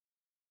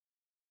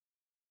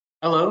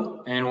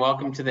Hello, and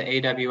welcome to the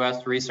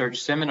AWS Research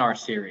Seminar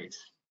Series.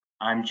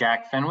 I'm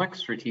Jack Fenwick,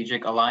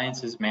 Strategic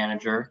Alliances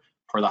Manager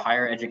for the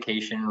Higher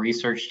Education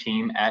Research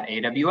Team at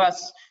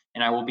AWS,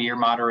 and I will be your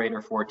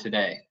moderator for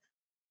today.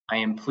 I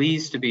am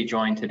pleased to be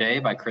joined today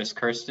by Chris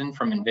Kirsten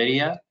from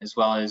NVIDIA, as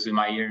well as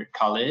Umair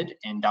Khalid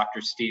and Dr.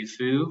 Steve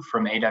Fu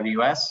from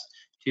AWS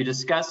to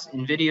discuss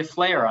NVIDIA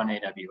Flare on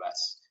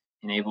AWS,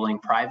 enabling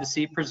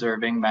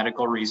privacy-preserving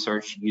medical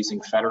research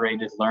using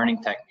federated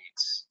learning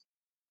techniques.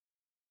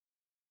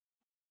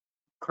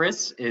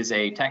 Chris is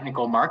a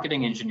technical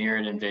marketing engineer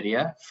at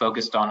NVIDIA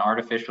focused on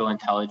artificial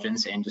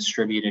intelligence and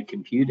distributed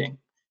computing.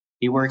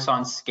 He works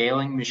on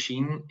scaling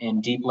machine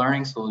and deep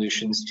learning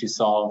solutions to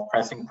solve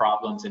pressing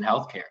problems in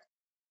healthcare.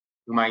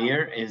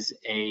 Umair is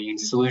a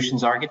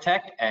solutions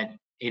architect at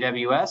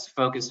AWS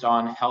focused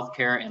on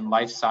healthcare and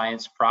life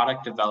science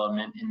product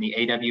development in the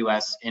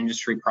AWS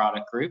Industry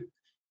Product Group.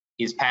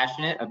 He is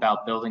passionate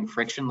about building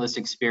frictionless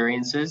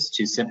experiences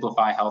to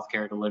simplify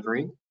healthcare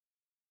delivery.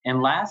 And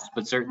last,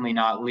 but certainly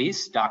not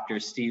least, Dr.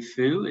 Steve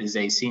Fu is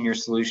a senior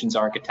solutions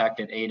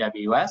architect at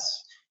AWS.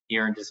 He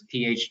earned his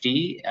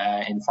PhD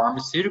in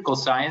pharmaceutical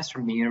science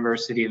from the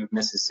University of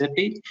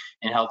Mississippi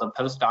and held a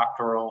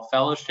postdoctoral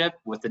fellowship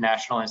with the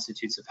National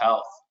Institutes of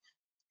Health.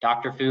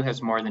 Dr. Fu has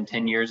more than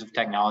 10 years of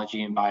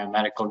technology and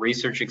biomedical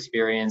research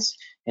experience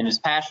and is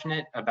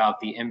passionate about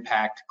the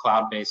impact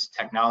cloud-based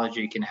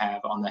technology can have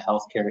on the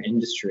healthcare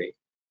industry.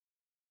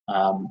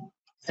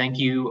 Thank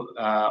you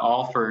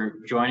all for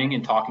joining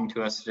and talking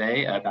to us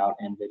today about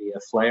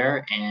NVIDIA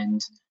Flare, and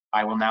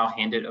I will now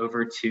hand it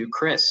over to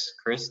Chris.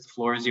 Chris, the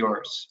floor is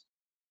yours.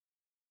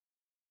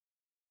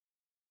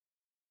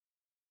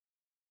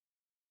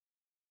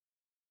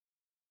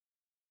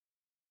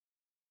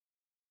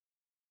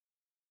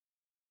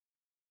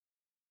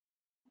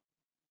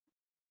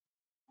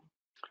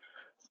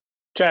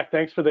 Jack,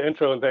 thanks for the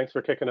intro and thanks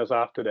for kicking us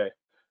off today.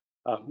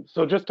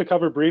 So just to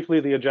cover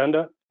briefly the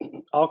agenda,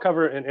 I'll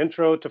cover an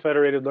intro to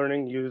federated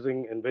learning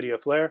using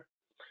NVIDIA Flare.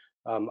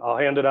 I'll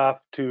hand it off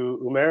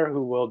to Umair,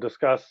 who will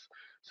discuss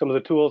some of the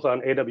tools on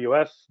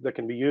AWS that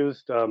can be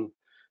used to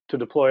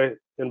deploy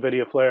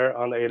NVIDIA Flare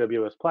on the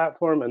AWS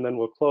platform, and then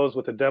we'll close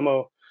with a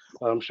demo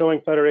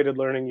showing federated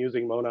learning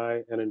using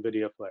Monai and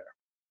NVIDIA Flare.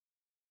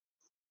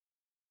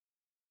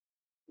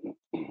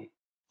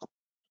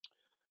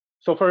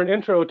 So for an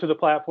intro to the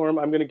platform,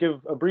 I'm going to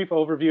give a brief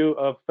overview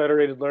of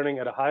federated learning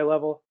at a high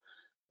level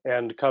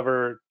and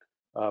cover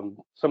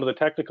some of the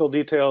technical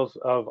details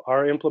of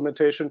our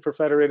implementation for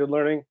federated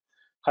learning,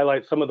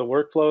 highlight some of the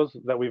workflows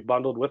that we've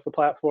bundled with the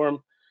platform,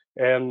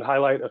 and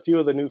highlight a few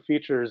of the new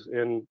features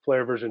in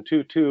Flare version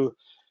 2.2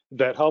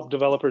 that help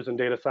developers and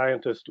data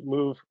scientists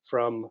move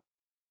from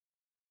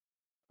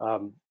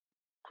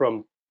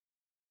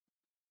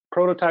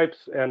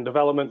prototypes and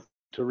development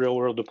to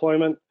real-world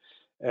deployment.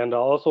 And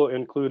I'll also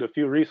include a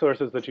few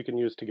resources that you can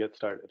use to get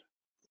started.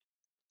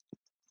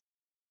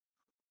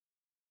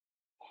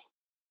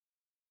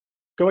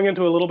 Going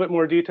into a little bit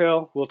more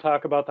detail, we'll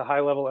talk about the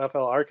high-level FL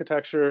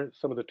architecture,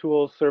 some of the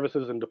tools,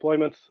 services, and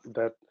deployments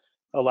that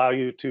allow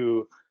you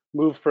to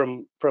move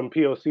from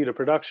POC to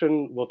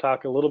production. We'll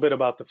talk a little bit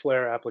about the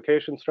Flare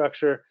application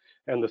structure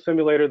and the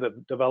simulator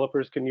that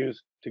developers can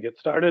use to get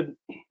started.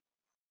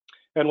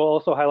 And we'll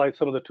also highlight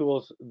some of the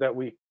tools that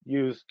we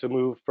use to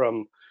move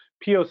from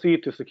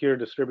POC to secure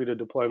distributed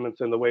deployments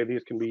and the way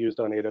these can be used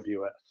on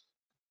AWS.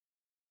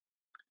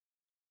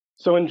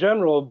 So in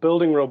general,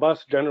 building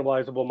robust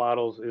generalizable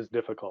models is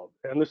difficult,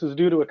 and this is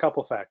due to a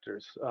couple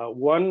factors.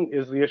 One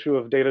is the issue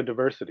of data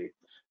diversity.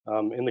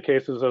 In the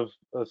cases of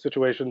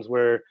situations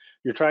where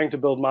you're trying to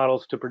build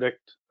models to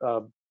predict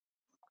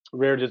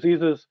rare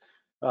diseases,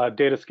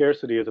 data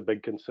scarcity is a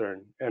big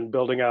concern, and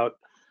building out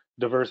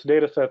diverse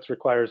data sets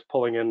requires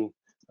pulling in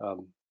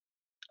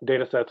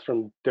data sets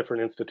from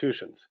different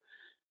institutions.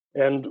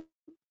 And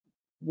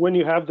when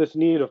you have this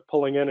need of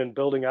pulling in and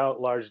building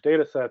out large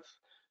data sets,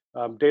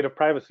 data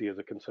privacy is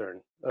a concern,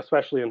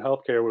 especially in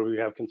healthcare where we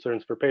have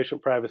concerns for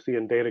patient privacy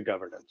and data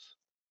governance.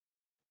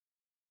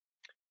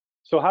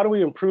 So how do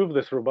we improve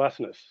this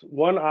robustness?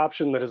 One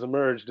option that has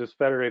emerged is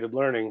federated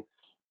learning,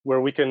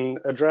 where we can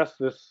address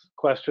this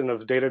question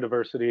of data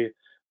diversity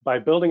by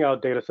building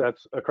out data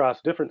sets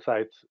across different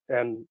sites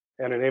and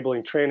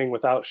enabling training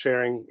without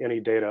sharing any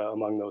data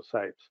among those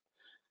sites.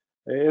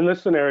 In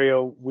this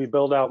scenario, we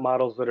build out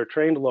models that are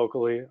trained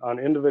locally on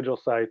individual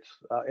sites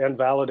and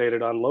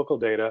validated on local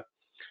data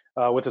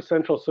with a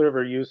central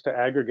server used to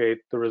aggregate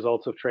the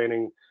results of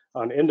training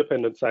on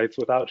independent sites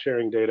without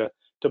sharing data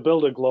to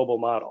build a global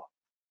model.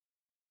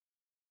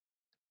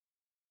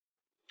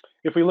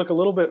 If we look a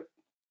little bit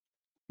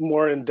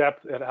more in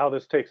depth at how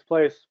this takes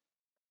place,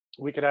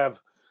 we could have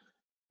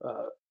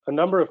a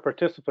number of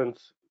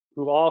participants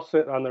who all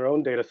sit on their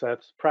own data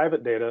sets,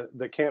 private data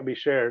that can't be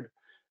shared,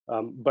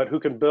 but who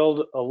can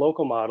build a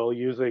local model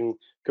using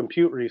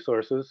compute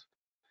resources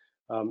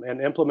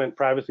and implement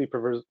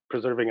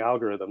privacy-preserving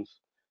algorithms.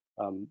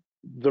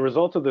 The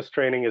results of this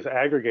training is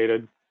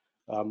aggregated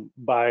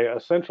by a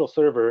central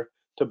server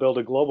to build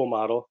a global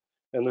model,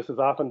 and this is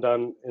often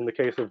done in the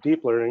case of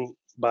deep learning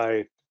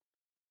by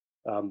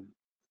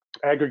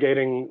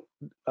aggregating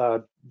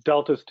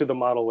deltas to the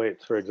model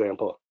weights, for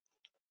example,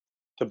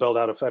 to build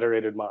out a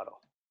federated model.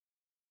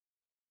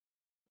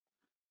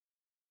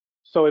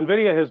 So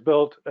NVIDIA has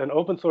built an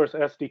open source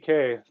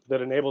SDK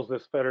that enables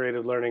this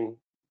federated learning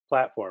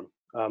platform.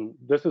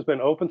 This has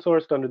been open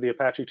sourced under the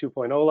Apache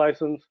 2.0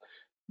 license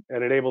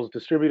and enables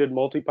distributed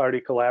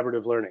multi-party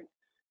collaborative learning.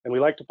 And we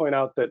like to point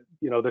out that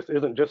this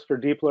isn't just for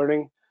deep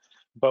learning,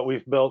 but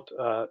we've built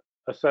a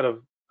set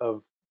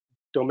of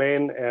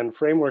domain and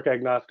framework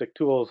agnostic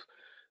tools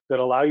that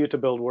allow you to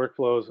build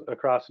workflows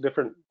across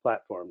different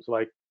platforms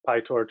like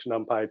PyTorch,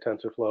 NumPy,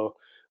 TensorFlow,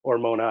 or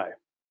MonAI.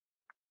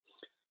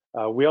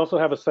 We also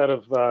have a set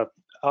of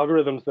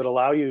algorithms that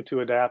allow you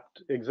to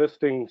adapt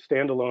existing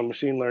standalone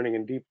machine learning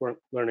and deep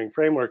learning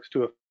frameworks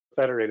to a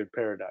federated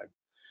paradigm.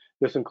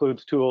 This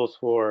includes tools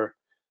for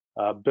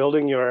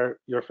building your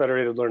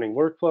federated learning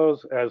workflows,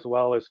 as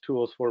well as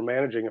tools for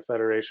managing a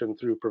federation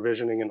through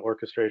provisioning and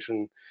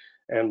orchestration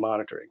and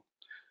monitoring.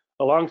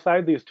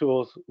 Alongside these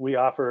tools, we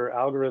offer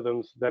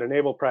algorithms that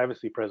enable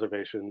privacy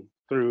preservation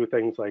through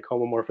things like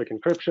homomorphic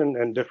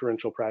encryption and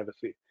differential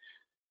privacy.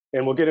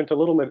 And we'll get into a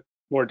little bit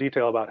more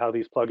detail about how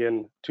these plug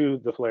in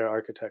to the Flare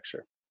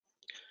architecture.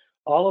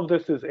 All of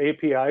this is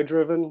API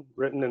driven,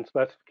 written in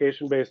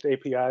specification-based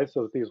APIs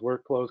so that these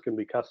workflows can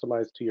be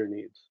customized to your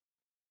needs.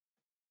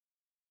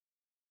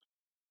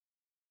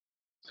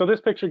 So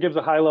this picture gives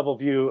a high-level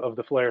view of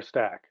the Flare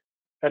stack.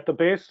 At the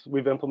base,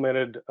 we've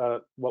implemented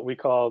what we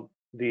call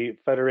the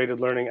Federated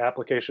Learning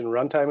Application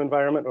Runtime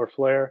Environment, or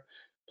Flare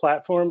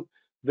platform.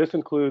 This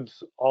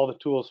includes all the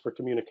tools for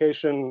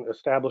communication,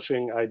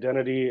 establishing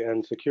identity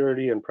and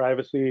security and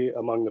privacy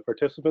among the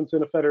participants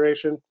in a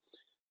federation.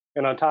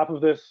 And on top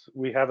of this,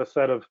 we have a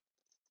set of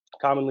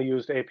commonly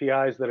used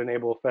APIs that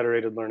enable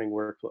federated learning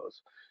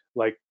workflows,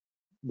 like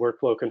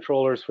workflow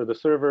controllers for the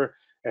server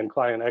and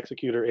client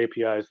executor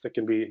APIs that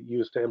can be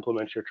used to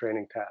implement your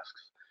training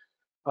tasks.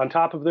 On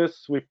top of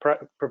this, we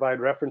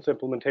provide reference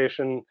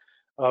implementation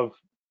of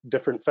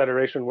different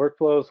federation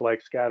workflows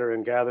like scatter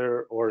and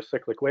gather or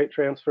cyclic weight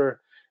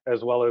transfer,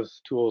 as well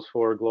as tools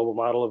for global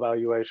model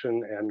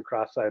evaluation and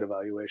cross-site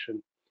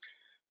evaluation.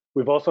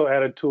 We've also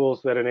added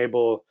tools that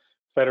enable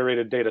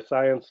federated data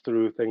science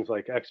through things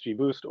like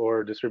XGBoost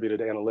or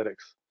distributed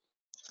analytics.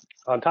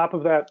 On top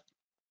of that,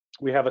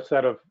 we have a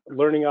set of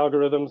learning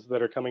algorithms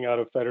that are coming out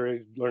of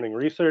federated learning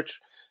research.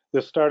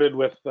 This started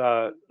with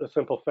a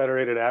simple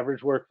federated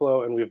average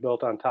workflow, and we've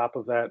built on top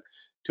of that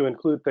to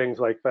include things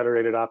like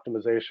federated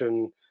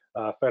optimization,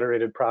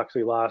 federated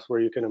proxy loss,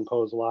 where you can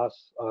impose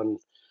loss on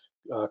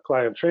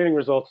client training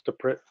results to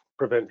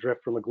prevent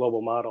drift from a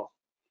global model.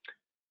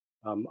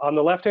 On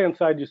the left-hand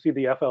side, you see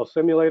the FL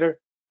simulator.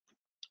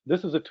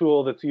 This is a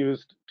tool that's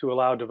used to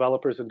allow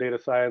developers in data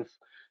science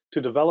to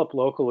develop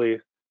locally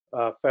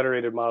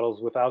federated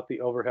models without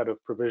the overhead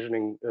of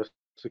provisioning a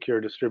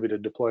secure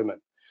distributed deployment.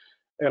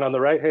 And on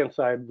the right-hand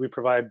side, we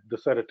provide the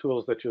set of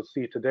tools that you'll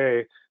see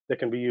today that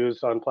can be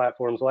used on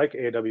platforms like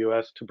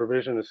AWS to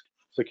provision a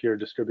secure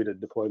distributed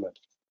deployment.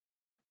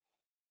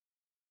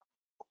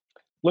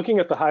 Looking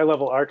at the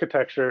high-level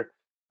architecture,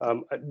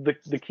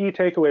 the key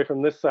takeaway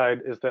from this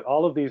side is that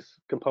all of these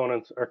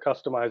components are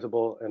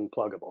customizable and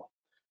pluggable.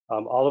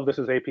 All of this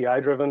is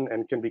API-driven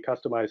and can be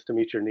customized to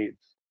meet your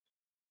needs.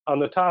 On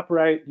the top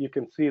right, you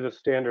can see the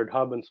standard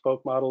hub and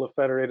spoke model of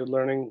federated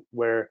learning,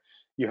 where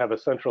you have a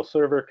central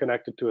server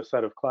connected to a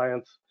set of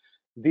clients.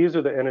 These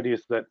are the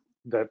entities that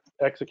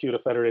execute a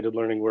federated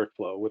learning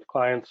workflow, with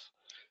clients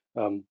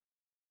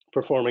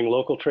performing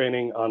local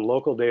training on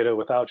local data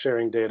without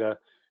sharing data,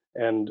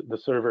 and the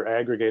server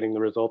aggregating the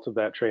results of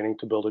that training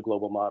to build a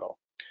global model.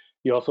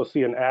 You also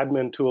see an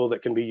admin tool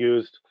that can be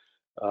used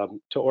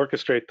to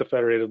orchestrate the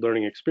federated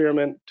learning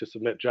experiment, to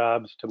submit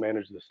jobs, to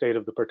manage the state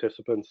of the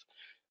participants,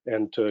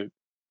 and to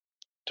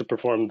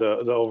perform the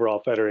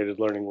overall federated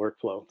learning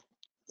workflow.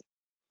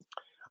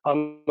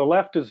 On the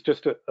left is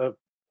just a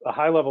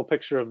high-level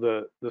picture of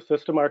the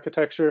system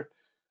architecture.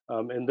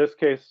 In this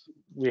case,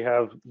 we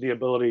have the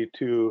ability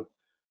to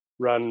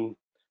run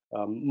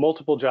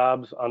multiple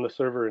jobs on the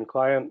server and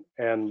client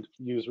and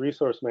use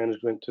resource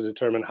management to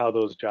determine how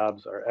those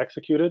jobs are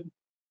executed.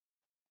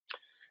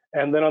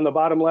 And then on the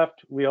bottom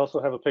left, we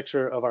also have a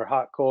picture of our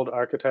hot-cold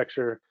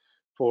architecture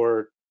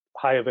for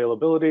high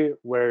availability,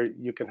 where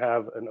you can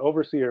have an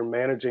overseer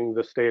managing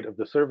the state of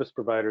the service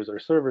providers or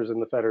servers in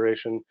the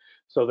federation,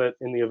 so that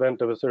in the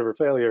event of a server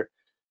failure,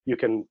 you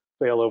can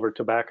fail over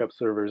to backup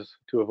servers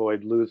to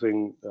avoid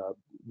losing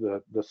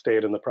the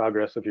state and the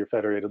progress of your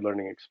federated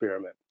learning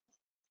experiment.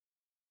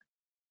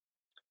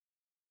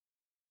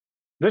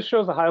 This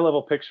shows a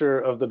high-level picture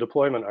of the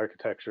deployment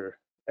architecture,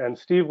 and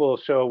Steve will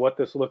show what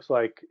this looks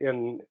like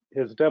in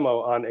his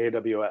demo on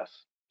AWS.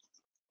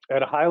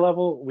 At a high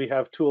level, we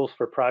have tools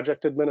for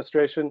project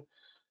administration.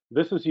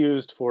 This is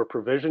used for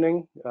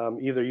provisioning,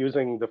 either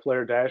using the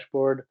Flare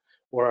dashboard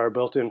or our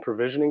built-in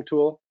provisioning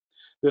tool.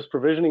 This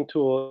provisioning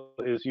tool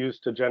is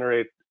used to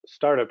generate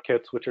startup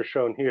kits, which are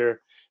shown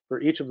here for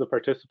each of the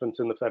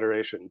participants in the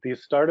federation.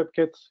 These startup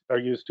kits are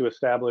used to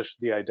establish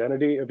the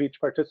identity of each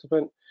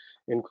participant,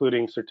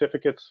 including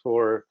certificates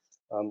for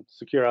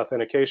secure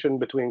authentication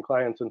between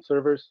clients and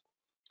servers.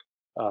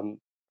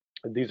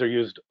 These are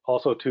used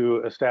also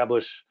to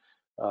establish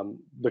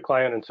the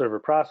client and server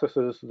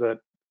processes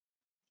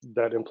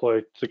that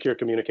employ secure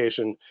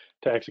communication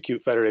to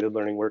execute federated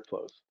learning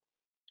workflows.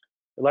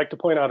 I'd like to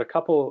point out a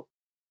couple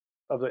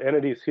of the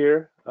entities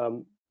here.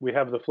 We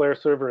have the Flare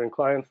server and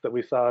clients that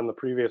we saw in the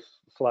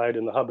previous slide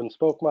in the hub and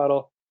spoke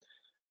model.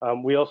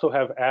 We also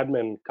have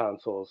admin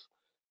consoles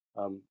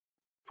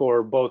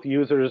for both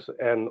users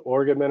and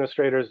org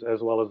administrators,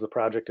 as well as the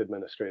project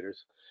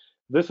administrators.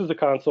 This is a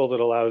console that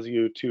allows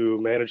you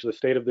to manage the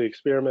state of the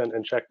experiment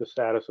and check the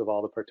status of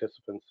all the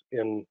participants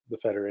in the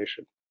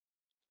federation.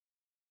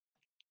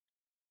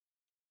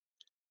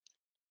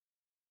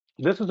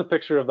 This is a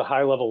picture of the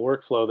high-level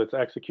workflow that's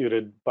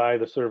executed by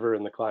the server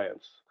and the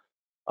clients.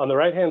 On the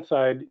right-hand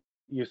side,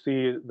 you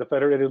see the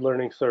federated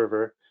learning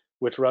server,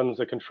 which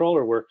runs a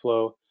controller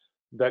workflow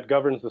that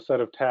governs the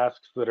set of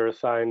tasks that are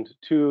assigned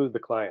to the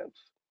clients.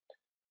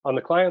 On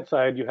the client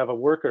side, you have a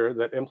worker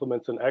that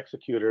implements an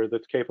executor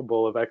that's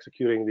capable of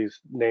executing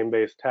these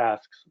name-based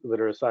tasks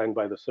that are assigned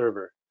by the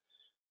server.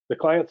 The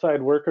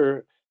client-side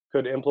worker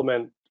could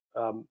implement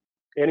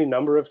any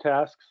number of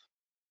tasks,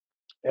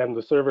 and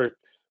the server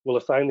will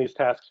assign these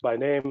tasks by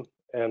name,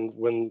 and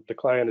when the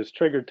client is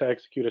triggered to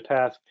execute a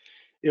task,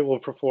 it will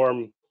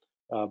perform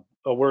a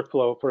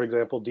workflow, for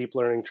example, deep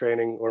learning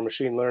training or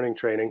machine learning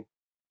training,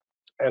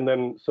 and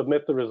then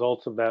submit the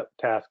results of that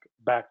task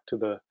back to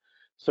the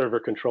server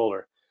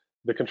controller.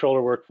 The controller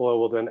workflow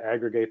will then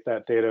aggregate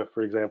that data,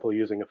 for example,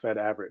 using a Fed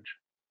average.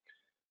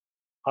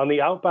 On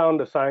the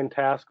outbound assign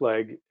task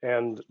leg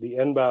and the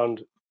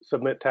inbound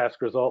submit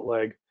task result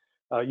leg,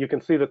 you can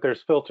see that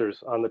there's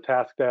filters on the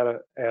task data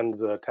and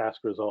the task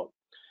result.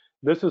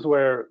 This is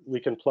where we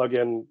can plug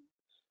in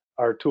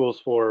our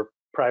tools for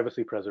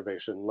privacy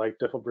preservation, like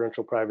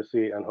differential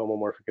privacy and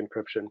homomorphic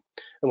encryption.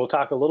 And we'll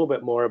talk a little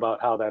bit more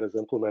about how that is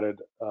implemented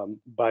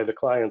by the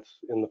clients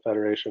in the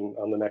federation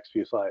on the next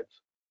few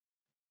slides.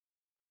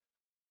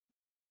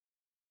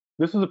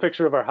 This is a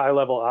picture of our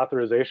high-level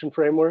authorization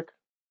framework.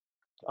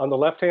 On the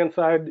left-hand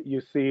side, you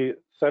see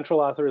central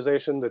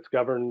authorization that's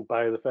governed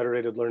by the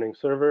federated learning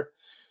server.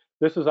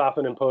 This is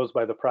often imposed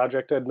by the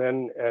project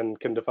admin and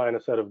can define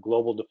a set of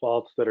global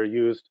defaults that are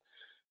used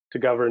to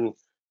govern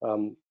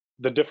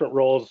the different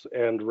roles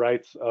and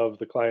rights of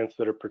the clients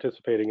that are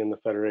participating in the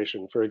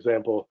federation. For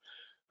example,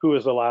 who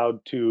is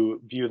allowed to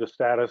view the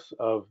status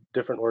of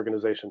different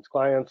organizations'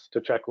 clients,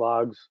 to check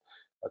logs,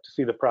 to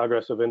see the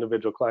progress of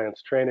individual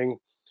clients' training.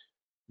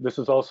 This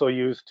is also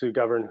used to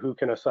govern who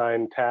can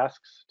assign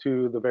tasks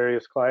to the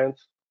various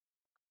clients.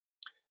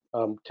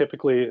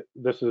 Typically,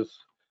 this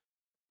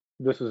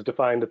is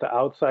defined at the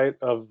outset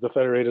of the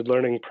federated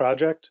learning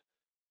project.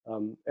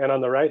 And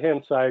on the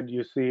right-hand side,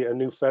 you see a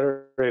new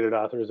federated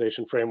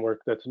authorization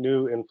framework that's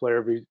new in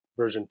Flare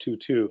version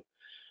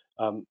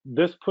 2.2.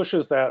 This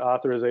pushes that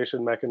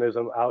authorization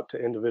mechanism out to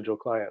individual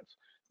clients,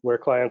 where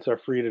clients are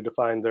free to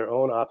define their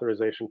own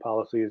authorization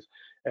policies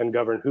and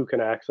govern who can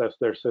access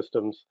their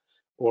systems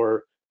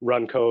or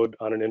run code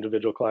on an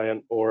individual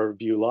client or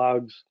view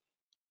logs.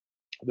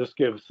 This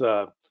gives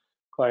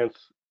clients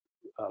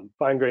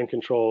fine-grained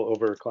control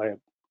over client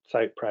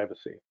site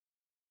privacy.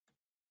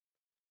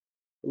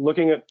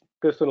 Looking at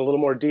this in a little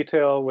more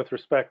detail with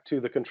respect to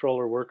the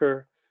controller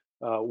worker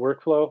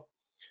workflow,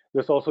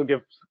 this also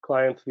gives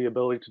clients the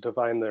ability to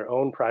define their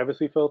own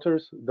privacy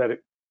filters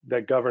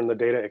that govern the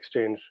data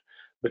exchange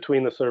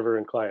between the server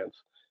and clients.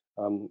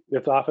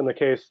 It's often the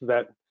case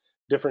that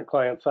different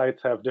client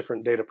sites have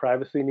different data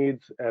privacy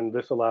needs, and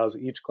this allows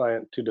each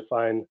client to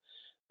define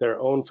their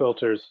own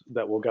filters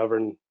that will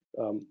govern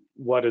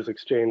what is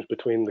exchanged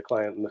between the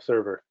client and the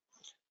server.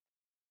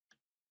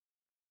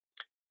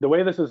 The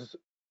way this is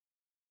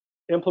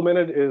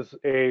implemented is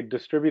a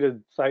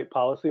distributed site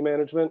policy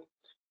management.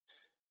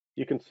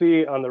 You can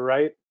see on the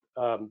right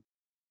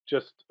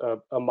just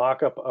a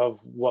mock-up of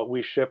what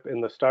we ship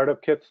in the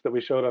startup kits that we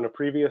showed on a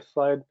previous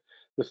slide.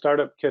 The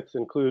startup kits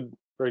include,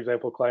 for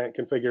example, client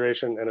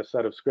configuration and a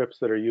set of scripts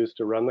that are used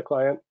to run the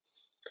client,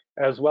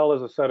 as well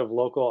as a set of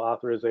local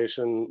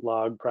authorization,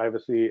 log,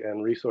 privacy,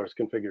 and resource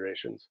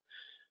configurations.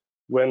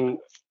 When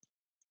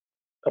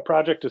a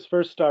project is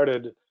first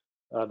started,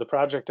 the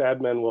project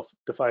admin will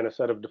define a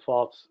set of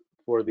defaults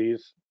for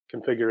these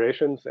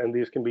configurations, and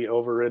these can be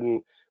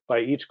overridden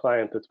by each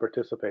client that's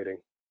participating.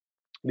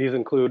 These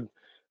include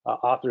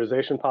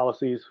authorization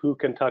policies, who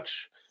can touch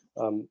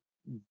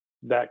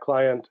that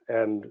client,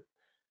 and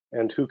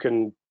who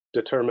can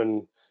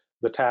determine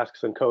the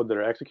tasks and code that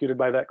are executed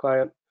by that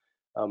client.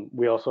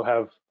 We also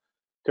have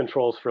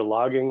controls for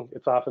logging.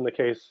 It's often the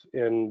case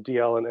in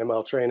DL and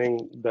ML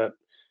training that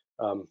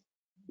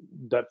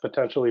that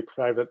potentially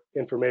private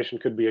information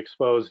could be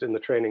exposed in the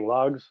training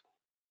logs.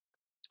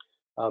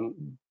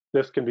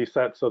 This can be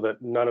set so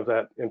that none of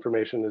that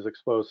information is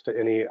exposed to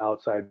any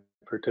outside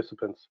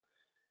participants.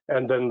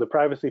 and then the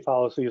privacy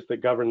policies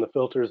that govern the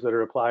filters that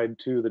are applied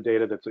to the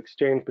data that's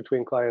exchanged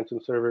between clients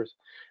and servers,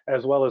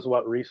 as well as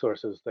what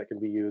resources that can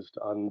be used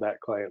on that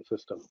client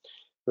system.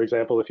 For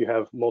example, if you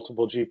have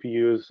multiple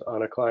GPUs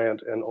on a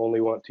client and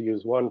only want to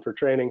use one for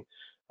training,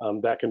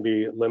 that can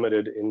be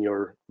limited in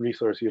your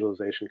resource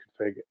utilization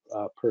config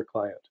per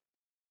client.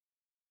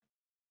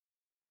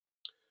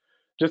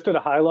 Just at a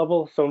high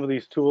level, some of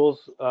these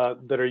tools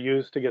that are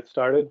used to get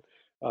started,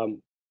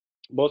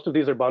 most of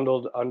these are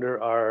bundled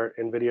under our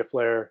NVIDIA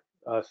Flare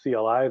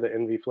CLI, the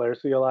NV Flare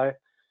CLI,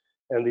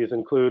 and these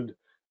include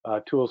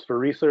tools for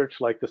research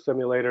like the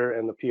simulator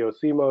and the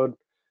POC mode,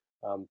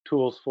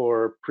 tools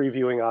for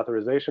previewing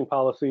authorization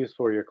policies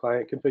for your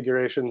client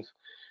configurations,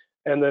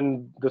 and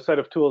then the set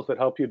of tools that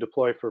help you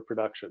deploy for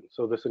production.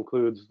 So this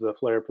includes the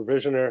Flare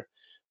provisioner,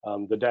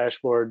 the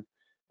dashboard,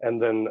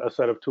 and then a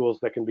set of tools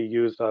that can be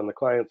used on the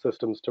client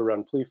systems to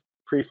run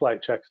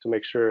pre-flight checks to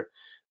make sure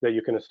that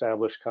you can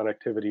establish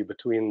connectivity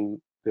between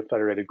the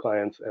federated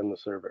clients and the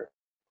server.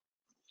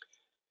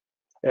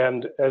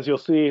 And as you'll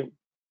see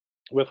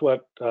with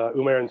what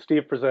Umair and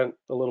Steve present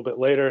a little bit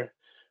later,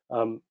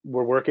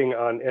 we're working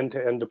on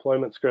end-to-end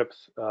deployment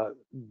scripts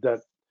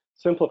that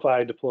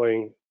simplify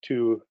deploying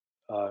to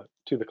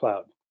the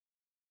cloud.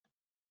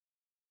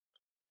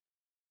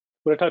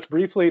 I'm going to touch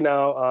briefly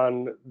now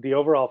on the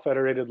overall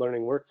federated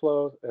learning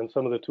workflow and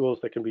some of the tools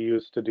that can be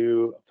used to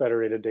do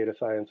federated data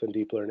science and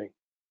deep learning.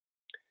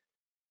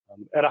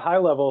 At a high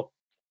level,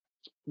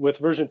 with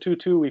version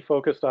 2.2, we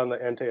focused on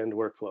the end-to-end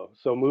workflow.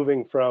 So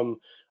moving from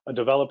a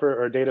developer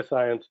or data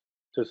scientist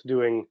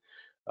doing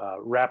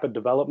rapid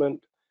development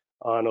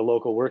on a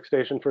local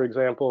workstation, for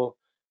example,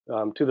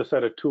 to the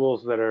set of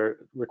tools that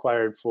are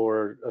required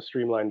for a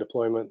streamlined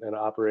deployment and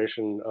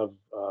operation of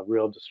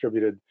real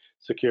distributed,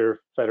 secure,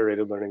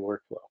 federated learning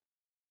workflow.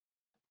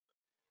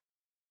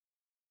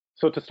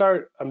 So to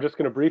start, I'm just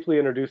going to briefly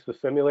introduce the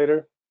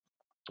simulator.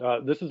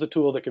 This is a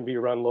tool that can be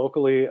run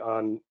locally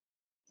on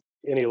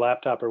any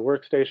laptop or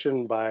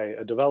workstation by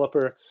a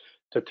developer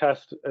to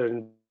test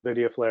an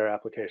NVIDIA Flare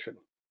application.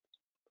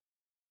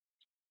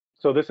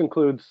 So this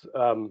includes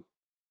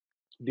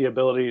the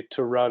ability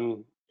to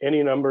run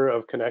any number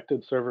of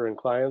connected server and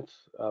clients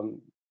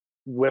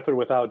with or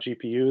without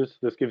GPUs.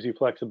 This gives you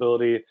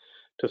flexibility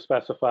to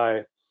specify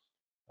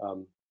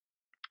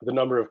the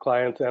number of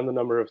clients and the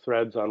number of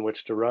threads on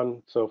which to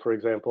run. So for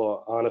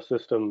example, on a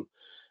system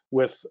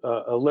with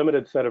a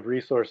limited set of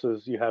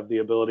resources, you have the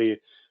ability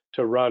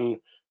to run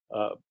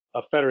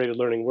a federated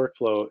learning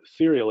workflow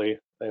serially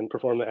and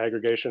perform the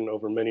aggregation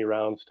over many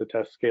rounds to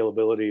test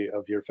scalability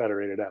of your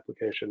federated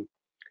application.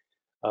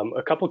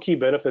 A couple key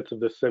benefits of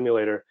this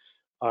simulator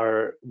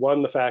are,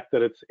 one, the fact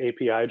that it's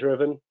API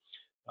driven.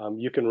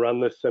 You can run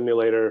this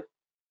simulator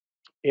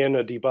in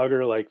a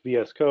debugger like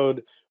VS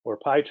Code or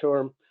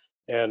PyCharm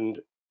and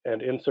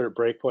insert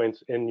breakpoints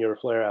in your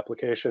Flare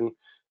application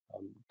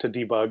to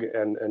debug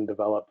and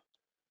develop.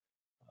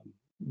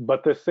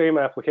 But this same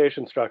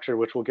application structure,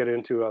 which we'll get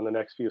into on the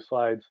next few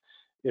slides,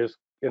 is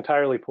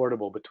entirely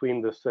portable between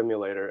this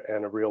simulator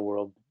and a real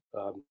world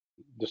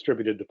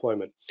distributed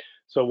deployment.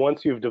 So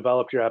once you've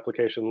developed your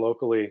application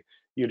locally,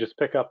 you just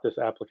pick up this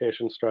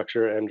application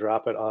structure and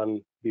drop it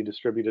on the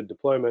distributed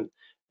deployment,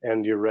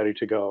 and you're ready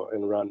to go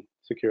and run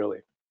securely.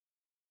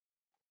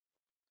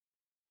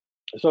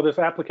 So this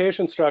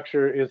application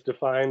structure is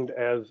defined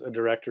as a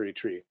directory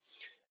tree,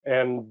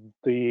 and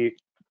the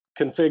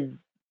config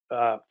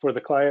for the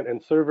client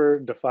and server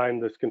define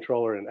this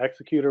controller and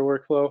executor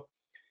workflow,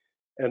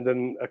 and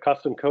then a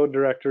custom code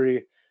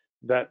directory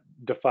that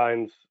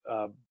defines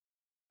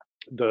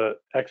the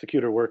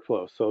executor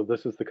workflow. So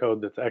this is the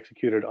code that's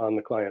executed on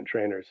the client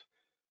trainers.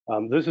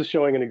 This is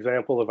showing an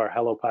example of our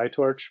Hello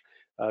PyTorch,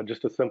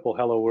 just a simple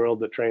hello world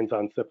that trains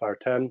on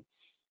CIFAR10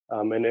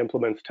 and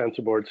implements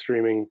TensorBoard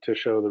streaming to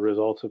show the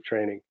results of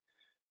training.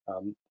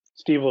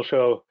 Steve will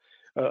show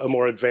a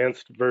more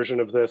advanced version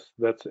of this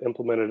that's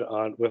implemented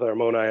with our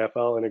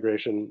MonIFL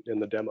integration in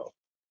the demo.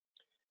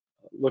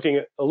 Looking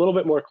at a little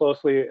bit more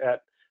closely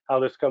at how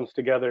this comes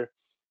together.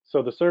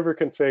 So the server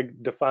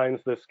config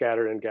defines this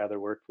scatter and gather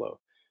workflow.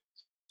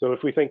 So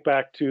if we think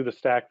back to the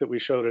stack that we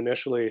showed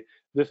initially,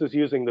 this is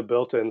using the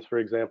built-ins, for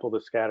example,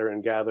 the scatter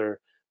and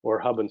gather or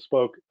hub and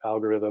spoke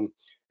algorithm,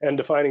 and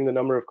defining the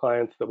number of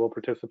clients that will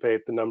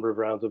participate, the number of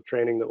rounds of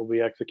training that will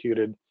be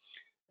executed,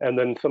 and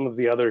then some of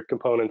the other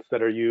components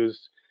that are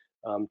used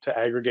to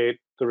aggregate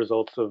the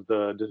results of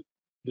the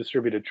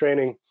distributed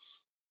training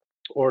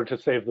or to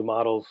save the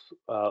models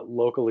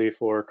locally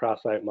for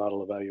cross-site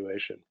model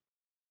evaluation.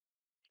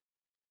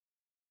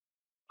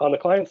 On the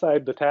client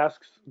side, the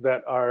tasks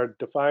that are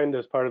defined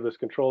as part of this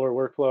controller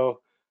workflow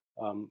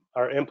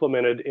are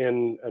implemented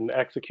in an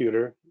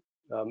executor.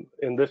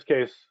 In this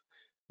case,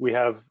 we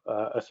have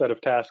a set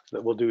of tasks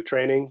that will do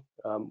training.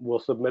 We'll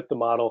submit the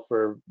model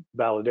for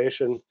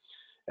validation,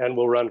 and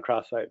we'll run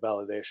cross-site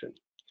validation.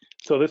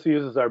 So this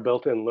uses our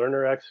built-in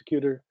learner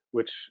executor,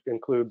 which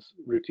includes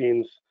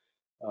routines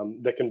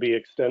that can be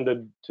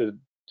extended to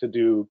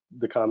do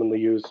the commonly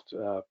used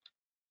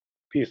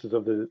pieces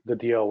of the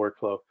DL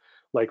workflow,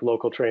 like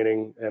local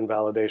training and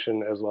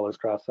validation, as well as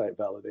cross-site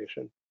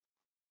validation.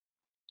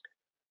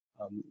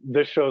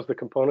 This shows the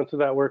components of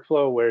that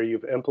workflow where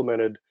you've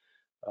implemented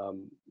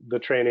the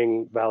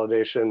training,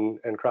 validation,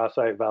 and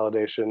cross-site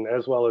validation,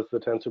 as well as the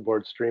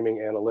TensorBoard streaming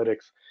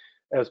analytics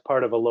as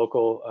part of a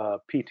local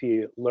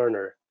PT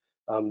learner.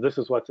 This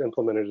is what's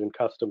implemented in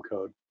custom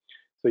code.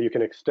 So you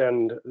can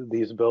extend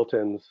these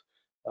built-ins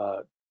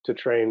to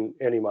train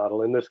any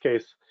model. In this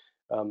case,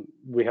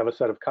 we have a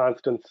set of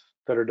constants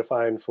that are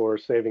defined for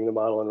saving the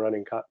model and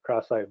running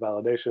cross-site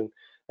validation,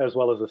 as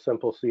well as a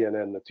simple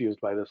CNN that's used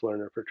by this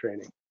learner for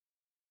training.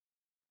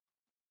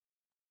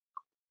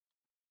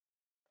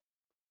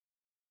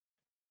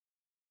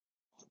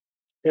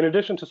 In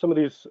addition to some of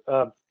these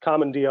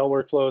common DL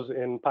workflows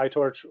in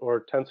PyTorch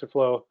or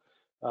TensorFlow,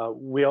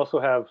 we also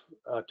have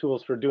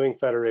tools for doing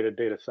federated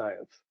data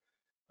science.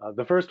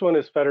 The first one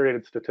is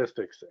federated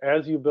statistics.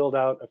 As you build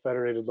out a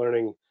federated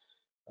learning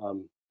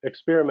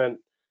experiment,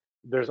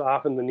 there's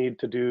often the need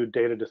to do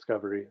data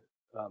discovery.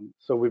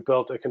 So we've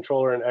built a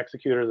controller and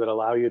executor that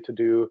allow you to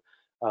do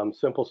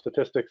simple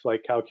statistics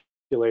like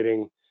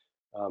calculating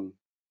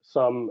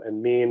sum and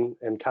mean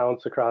and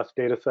counts across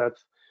data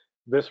sets.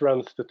 This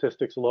runs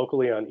statistics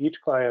locally on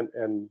each client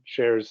and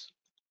shares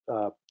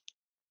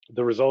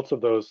the results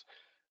of those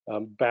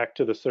back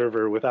to the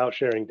server without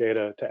sharing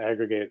data to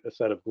aggregate a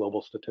set of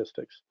global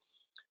statistics.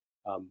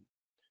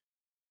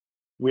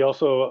 We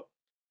also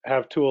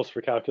have tools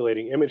for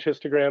calculating image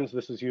histograms.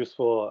 This is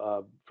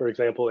useful, for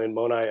example, in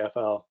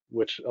MONI-FL,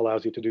 which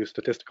allows you to do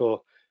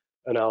statistical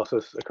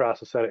analysis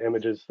across a set of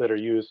images that are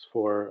used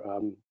for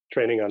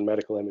training on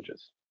medical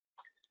images.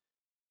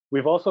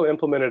 We've also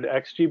implemented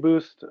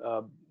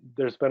XGBoost.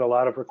 There's been a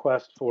lot of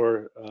requests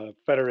for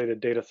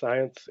federated data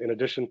science in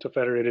addition to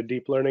federated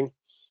deep learning.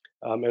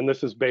 And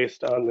this is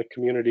based on the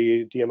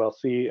community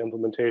DMLC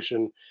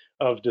implementation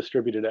of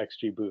distributed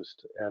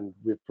XGBoost. And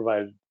we've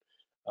provided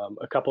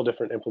a couple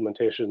different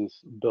implementations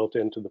built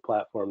into the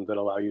platform that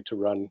allow you to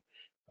run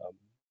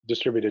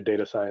distributed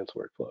data science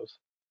workflows.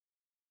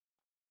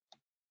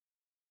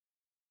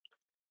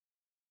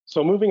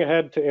 So moving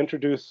ahead to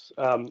introduce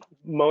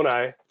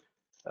MONI.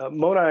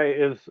 MONI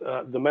is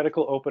the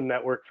Medical Open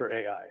Network for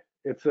AI.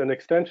 It's an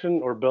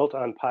extension or built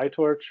on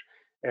PyTorch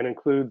and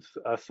includes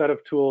a set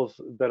of tools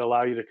that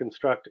allow you to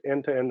construct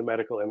end-to-end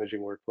medical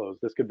imaging workflows.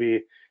 This could be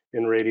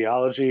in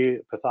radiology,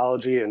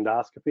 pathology,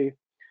 endoscopy.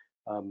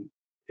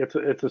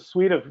 It's a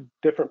suite of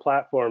different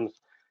platforms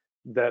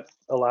that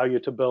allow you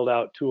to build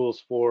out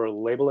tools for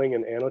labeling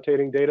and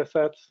annotating data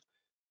sets,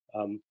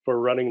 for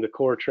running the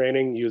core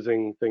training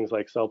using things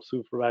like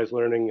self-supervised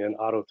learning and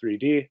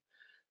Auto3D,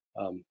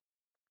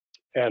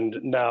 and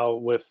now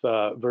with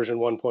version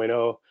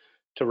 1.0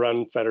 to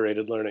run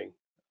federated learning.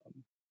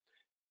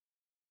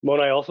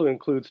 MONI also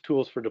includes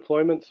tools for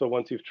deployment. So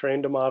once you've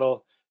trained a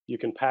model, you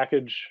can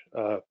package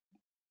a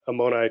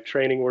MONI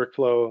training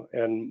workflow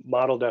and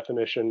model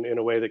definition in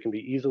a way that can be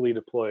easily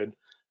deployed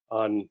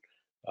on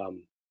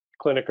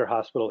clinic or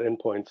hospital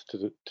endpoints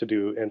to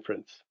do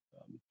inference.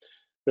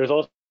 There's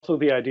also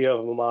the idea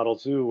of a model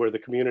zoo where the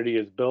community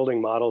is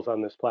building models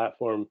on this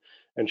platform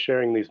and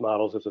sharing these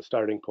models as a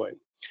starting point.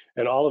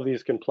 And all of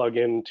these can plug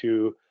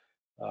into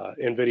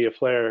NVIDIA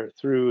Flare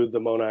through the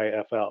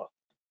MONI-FL,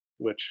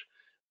 which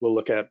we'll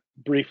look at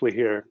briefly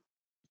here.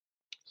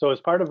 So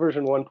as part of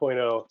version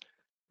 1.0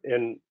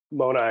 in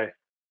MONI,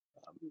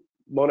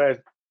 MONI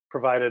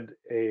provided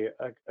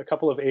a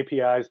couple of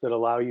APIs that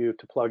allow you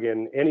to plug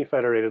in any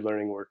federated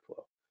learning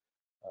workflow.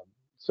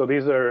 So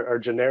these are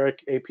generic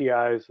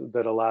APIs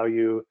that allow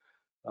you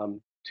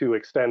to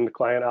extend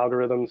client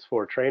algorithms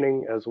for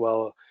training as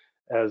well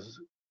as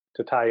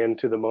to tie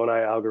into the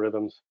MONI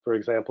algorithms. For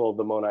example,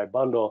 the MONI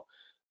bundle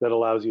that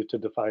allows you to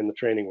define the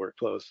training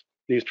workflows.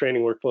 These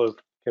training workflows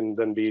can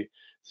then be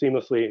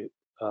seamlessly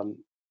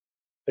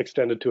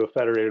extended to a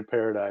federated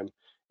paradigm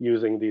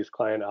using these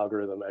client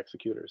algorithm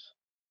executors.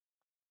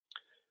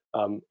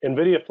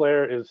 NVIDIA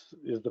Flare is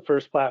the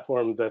first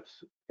platform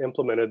that's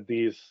implemented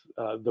these,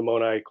 the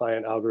MONI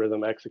client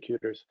algorithm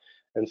executors,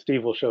 and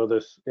Steve will show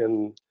this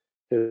in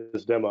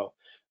his demo.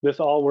 This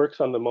all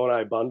works on the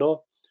MONI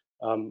bundle,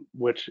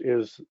 which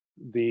is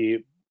the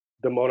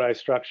MONI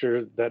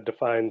structure that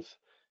defines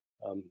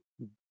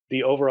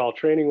the overall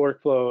training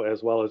workflow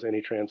as well as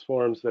any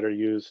transforms that are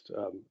used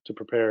to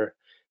prepare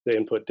the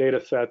input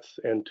data sets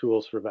and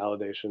tools for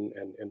validation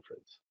and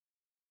inference.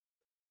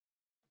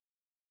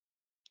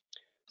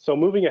 So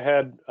moving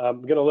ahead,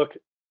 I'm going to look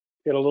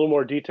in a little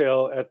more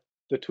detail at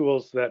the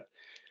tools that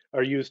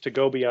are used to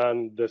go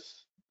beyond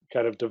this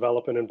kind of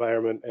development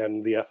environment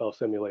and the FL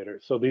simulator.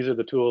 So these are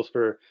the tools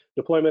for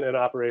deployment and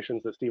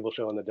operations that Steve will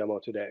show in the demo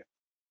today.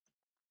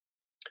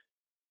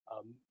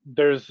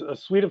 There's a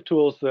suite of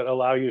tools that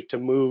allow you to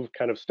move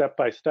kind of step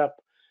by step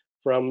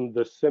from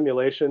the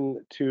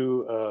simulation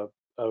to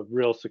a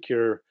real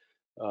secure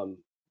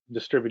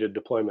distributed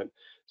deployment.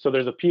 So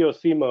there's a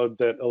POC mode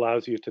that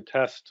allows you to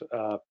test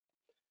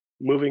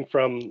moving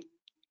from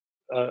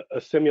a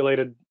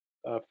simulated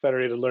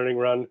federated learning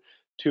run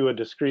to a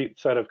discrete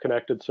set of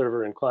connected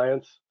server and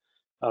clients.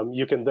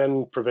 You can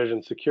then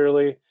provision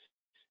securely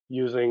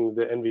using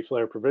the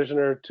NVFlare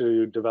provisioner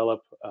to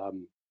develop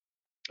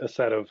a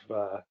set of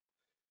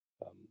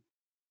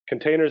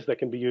containers that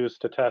can be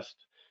used to test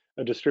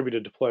a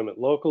distributed deployment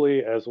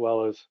locally, as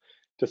well as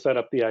to set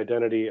up the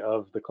identity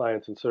of the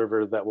clients and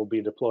server that will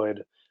be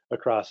deployed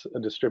across a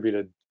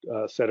distributed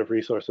set of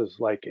resources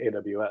like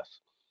AWS.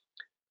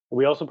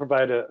 We also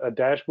provide a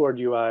dashboard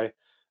UI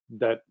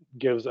that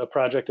gives a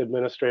project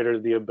administrator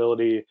the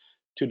ability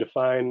to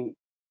define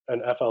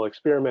an FL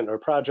experiment or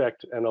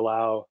project and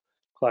allow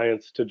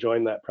clients to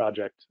join that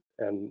project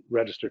and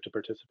register to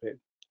participate.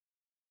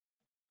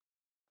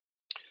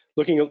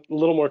 Looking a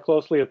little more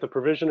closely at the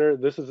provisioner,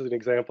 this is an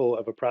example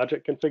of a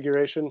project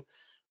configuration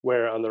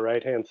where on the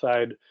right-hand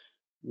side,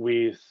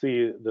 we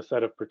see the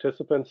set of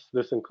participants.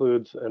 This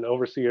includes an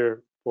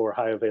overseer for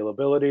high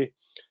availability,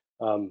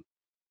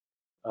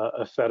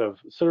 a set of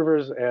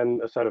servers,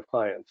 and a set of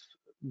clients.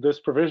 This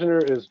provisioner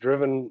is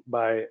driven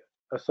by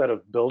a set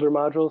of builder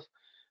modules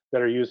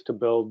that are used to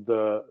build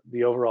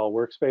the overall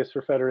workspace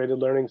for federated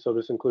learning. So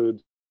this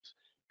includes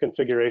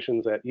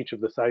configurations at each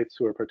of the sites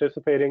who are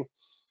participating,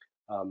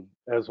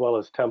 as well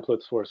as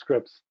templates for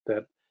scripts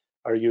that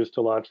are used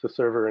to launch the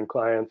server and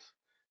clients,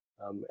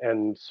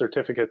 and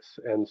certificates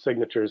and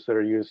signatures that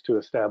are used to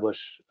establish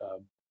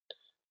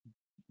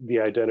the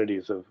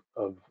identities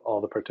of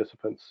all the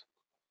participants.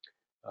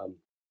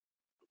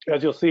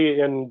 As you'll see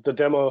in the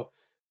demo,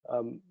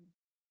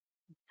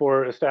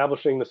 for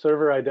establishing the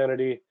server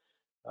identity,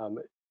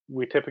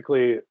 we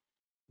typically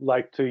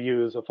like to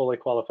use a fully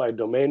qualified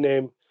domain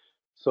name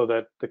so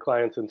that the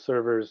clients and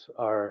servers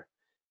are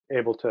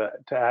able to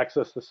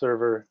access the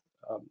server,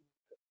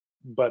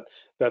 but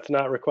that's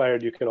not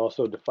required. You can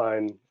also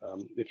define,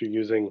 if you're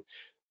using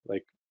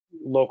like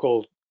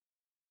local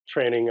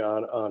training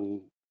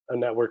on a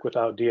network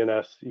without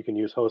DNS, you can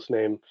use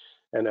hostname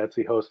and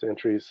etc host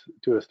entries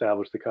to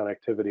establish the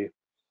connectivity.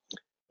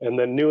 And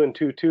then new in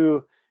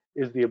 2.2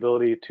 is the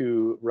ability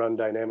to run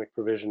dynamic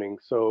provisioning.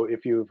 So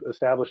if you've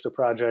established a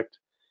project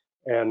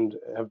and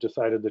have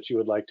decided that you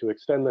would like to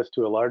extend this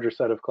to a larger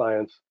set of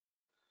clients,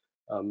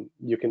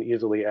 you can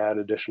easily add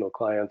additional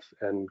clients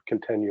and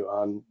continue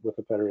on with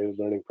a federated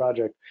learning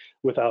project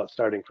without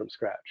starting from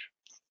scratch.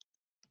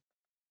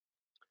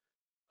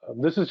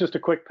 This is just a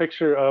quick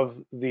picture of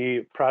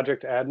the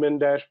project admin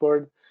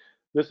dashboard.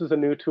 This is a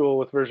new tool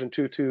with version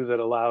 2.2 that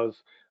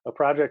allows a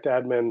project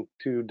admin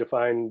to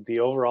define the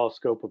overall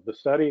scope of the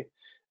study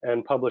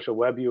and publish a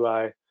web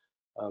UI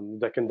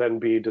that can then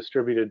be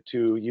distributed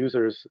to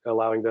users,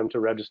 allowing them to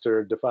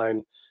register,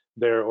 define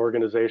their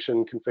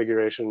organization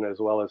configuration, as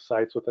well as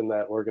sites within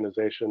that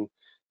organization.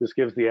 This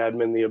gives the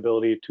admin the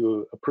ability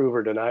to approve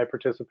or deny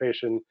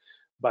participation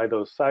by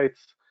those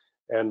sites.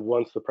 And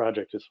once the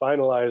project is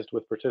finalized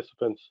with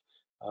participants,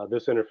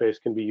 this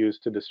interface can be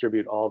used to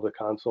distribute all the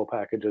console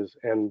packages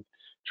and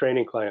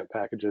training client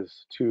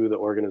packages to the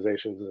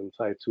organizations and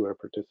sites who are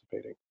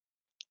participating.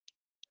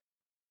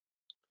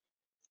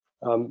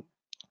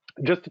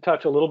 Just to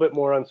touch a little bit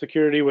more on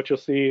security, which you'll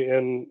see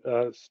in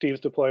Steve's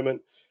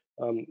deployment,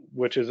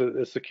 which is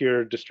a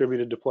secure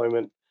distributed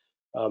deployment.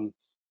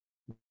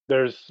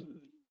 There's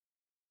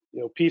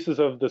pieces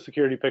of the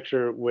security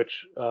picture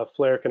which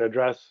Flare can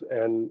address,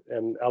 and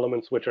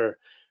elements which are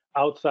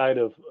outside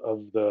of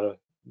the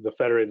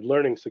federated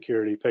learning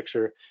security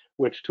picture,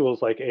 which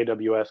tools like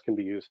AWS can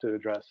be used to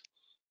address.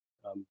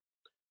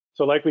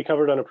 So like we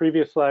covered on a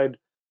previous slide,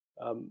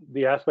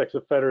 the aspects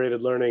of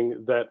federated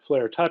learning that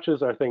Flare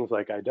touches are things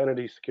like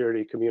identity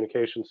security,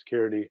 communication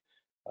security,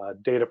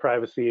 data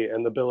privacy,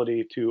 and the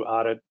ability to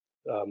audit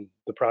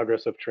the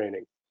progress of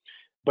training.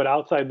 But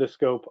outside the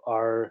scope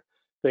are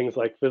things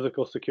like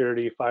physical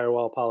security,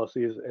 firewall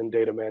policies, and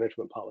data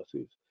management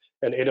policies.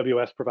 And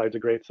AWS provides a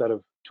great set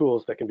of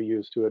tools that can be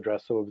used to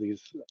address some of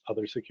these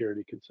other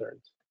security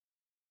concerns.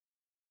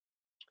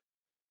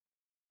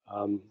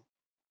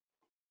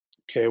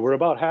 Okay, we're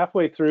about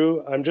halfway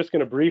through. I'm just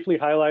going to briefly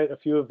highlight a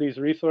few of these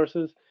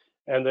resources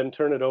and then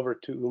turn it over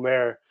to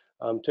Umair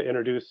to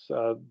introduce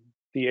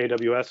the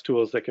AWS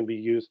tools that can be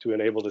used to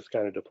enable this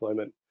kind of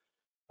deployment.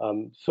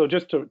 So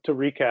just to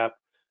recap,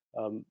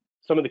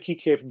 some of the key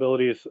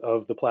capabilities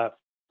of the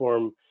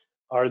platform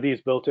are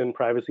these built-in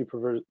privacy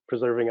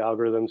preserving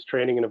algorithms,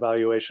 training and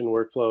evaluation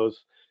workflows,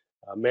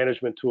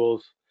 management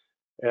tools,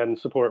 and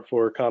support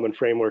for common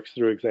frameworks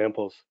through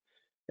examples.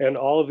 And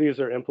all of these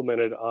are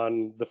implemented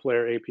on the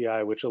Flare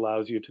API, which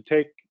allows you to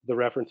take the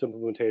reference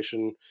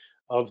implementation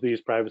of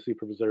these privacy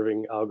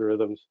preserving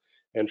algorithms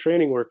and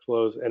training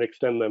workflows and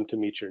extend them to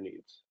meet your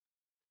needs.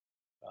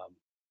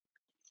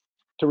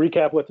 To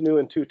recap what's new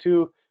in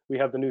 2.2, we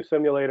have the new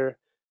simulator,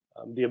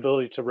 the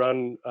ability to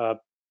run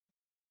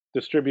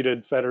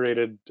distributed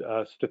federated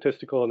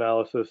statistical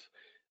analysis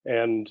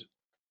and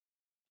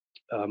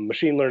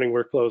machine learning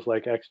workflows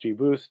like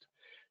XGBoost,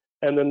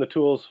 and then the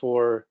tools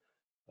for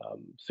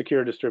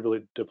secure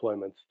distributed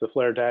deployments, the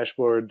Flare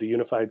dashboard, the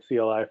unified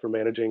CLI for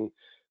managing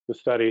the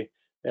study,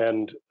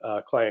 and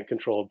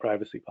client-controlled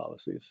privacy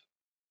policies.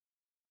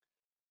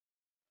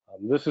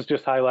 This is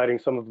just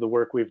highlighting some of the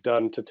work we've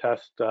done to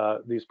test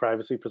these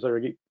privacy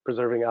preserving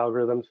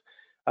algorithms.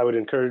 I would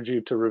encourage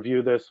you to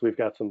review this. We've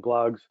got some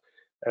blogs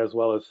as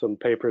well as some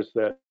papers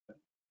that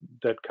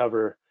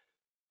cover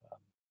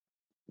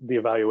the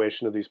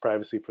evaluation of these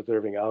privacy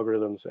preserving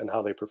algorithms and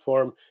how they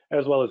perform,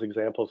 as well as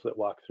examples that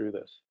walk through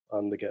this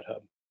on the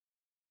GitHub.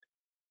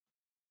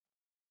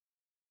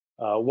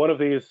 One of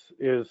these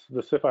is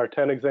the CIFAR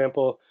 10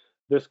 example.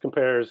 This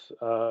compares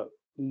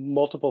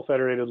multiple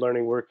federated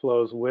learning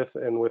workflows with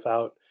and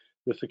without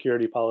the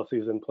security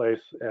policies in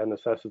place and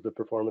assesses the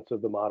performance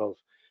of the models,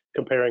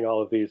 comparing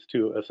all of these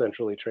to a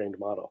centrally trained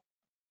model.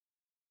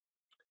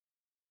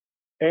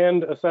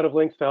 And a set of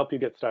links to help you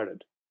get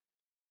started.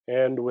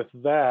 And with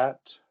that,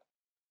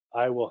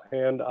 I will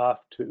hand off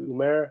to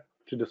Umair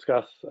to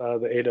discuss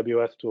the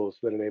AWS tools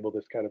that enable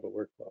this kind of a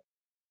workflow.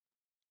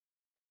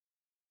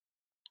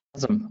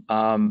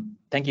 Awesome.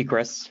 Thank you,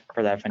 Chris,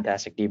 for that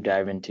fantastic deep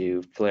dive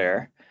into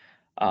Flare.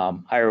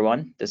 Hi,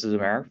 everyone. This is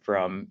Umair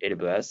from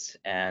AWS,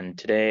 and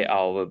today I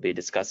will be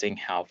discussing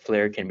how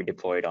Flare can be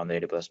deployed on the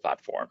AWS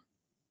platform.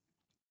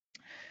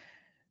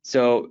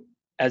 So,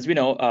 as we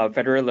know,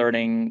 federated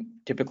learning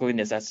typically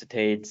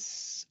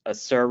necessitates a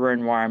server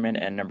environment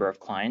and number of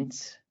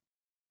clients.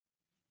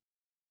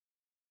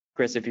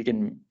 Chris, if you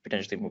can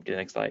potentially move to the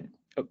next slide.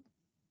 Oh,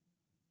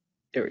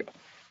 there we go.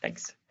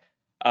 Thanks.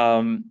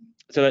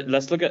 So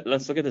let's look at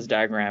this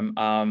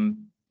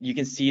diagram. You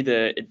can see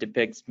that it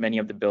depicts many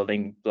of the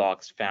building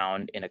blocks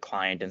found in a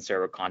client and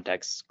server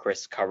context.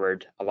 Chris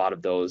covered a lot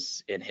of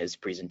those in his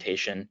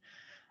presentation.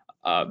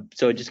 I'm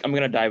going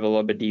to dive a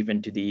little bit deep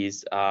into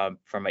these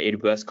from an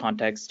AWS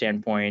context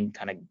standpoint,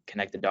 kind of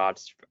connect the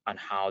dots on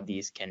how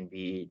these can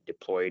be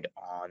deployed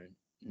on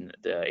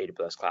the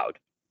AWS cloud.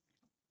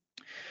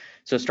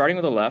 So starting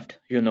with the left,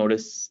 you'll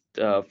notice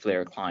the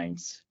Flare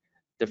clients.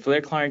 The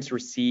Flare clients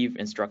receive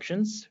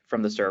instructions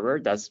from the server.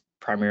 That's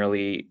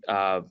primarily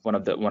one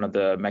of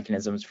the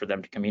mechanisms for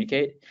them to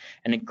communicate.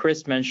 And then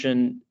Chris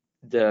mentioned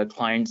the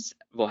clients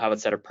will have a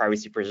set of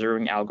privacy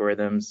preserving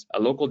algorithms, a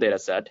local data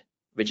set,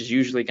 which is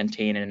usually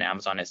contained in an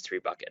Amazon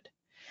S3 bucket.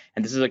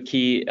 And this is a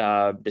key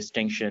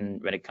distinction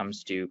when it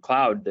comes to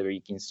cloud, where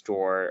you can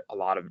store a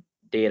lot of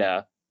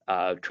data,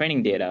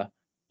 training data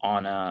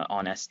on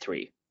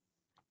S3.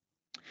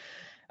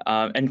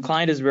 And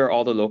client is where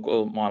all the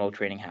local model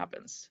training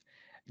happens.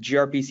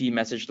 gRPC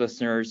message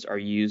listeners are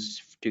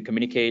used to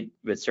communicate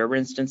with server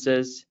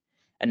instances.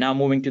 And now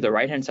moving to the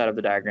right-hand side of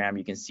the diagram,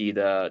 you can see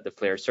the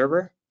Flare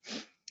server.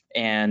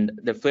 And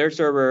the Flare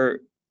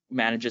server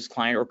manages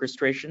client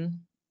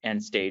orchestration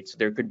and state. So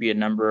there could be a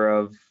number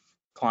of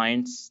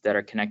clients that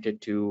are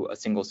connected to a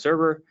single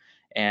server,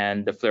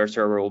 and the Flare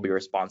server will be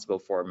responsible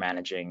for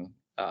managing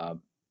the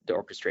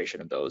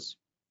orchestration of those.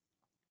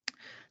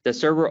 The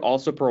server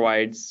also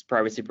provides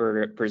privacy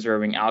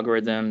preserving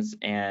algorithms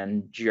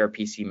and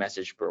gRPC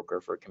message broker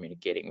for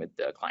communicating with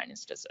the client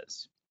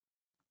instances.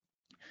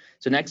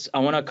 So next, I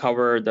want to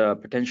cover the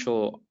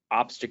potential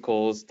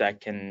obstacles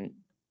that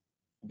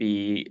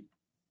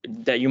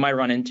you might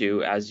run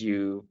into as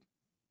you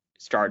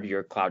start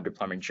your cloud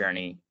deployment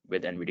journey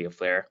with NVIDIA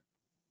Flare.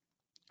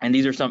 And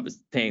these are some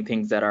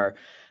things that are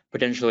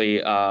potentially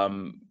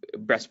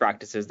best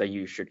practices that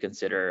you should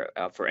consider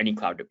for any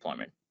cloud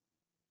deployment.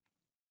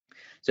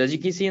 So as you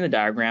can see in the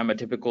diagram, a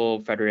typical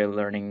federated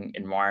learning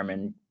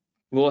environment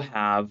will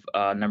have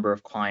a number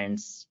of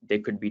clients. They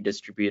could be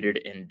distributed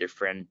in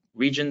different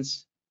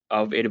regions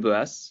of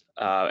AWS.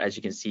 As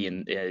you can see,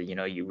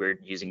 you were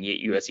using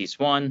US East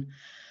 1,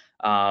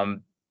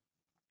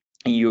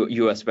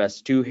 US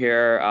West 2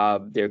 here.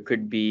 There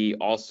could be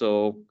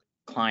also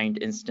client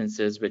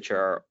instances which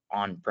are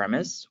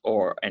on-premise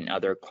or in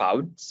other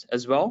clouds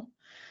as well.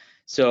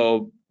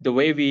 So the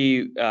way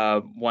we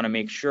want to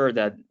make sure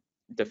that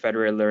the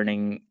federated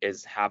learning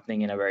is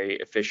happening in a very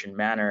efficient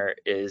manner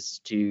is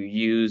to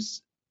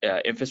use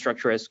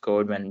infrastructure as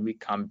code when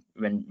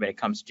it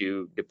comes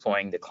to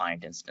deploying the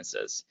client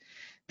instances.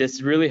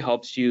 This really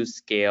helps you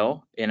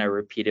scale in a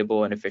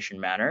repeatable and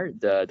efficient manner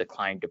the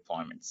client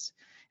deployments.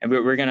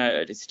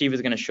 And Steve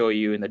is gonna show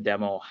you in the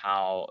demo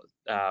how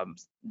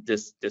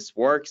this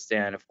works.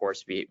 And of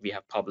course, we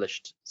have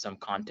published some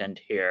content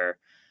here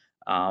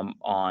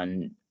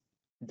on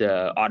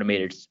the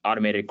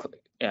automated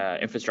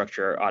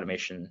infrastructure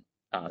automation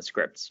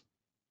scripts.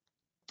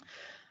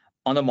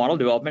 On the model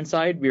development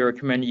side, we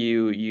recommend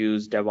you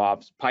use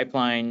DevOps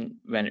pipeline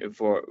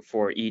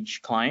for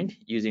each client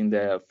using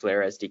the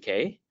Flare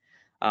SDK.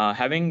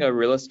 Having a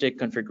realistic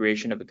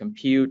configuration of the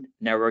compute,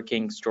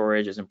 networking,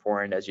 storage is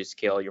important as you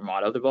scale your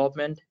model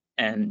development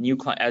and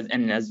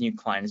as new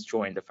clients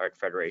join the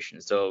federation.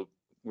 So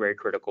very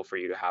critical for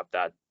you to have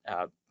that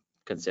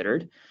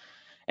considered.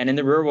 And in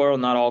the real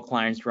world, not all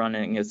clients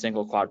running a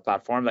single cloud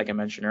platform, like I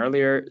mentioned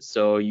earlier.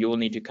 So you will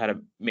need to kind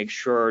of make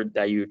sure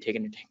that you take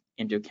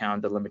into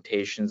account the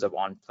limitations of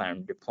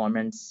on-prem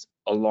deployments,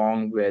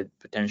 along with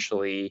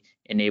potentially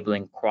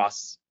enabling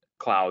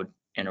cross-cloud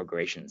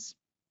integrations.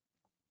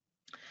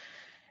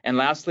 And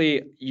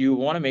lastly, you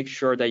want to make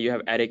sure that you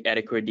have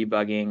adequate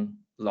debugging,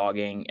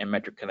 logging, and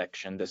metric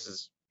collection. This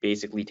is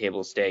basically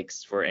table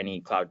stakes for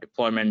any cloud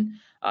deployment.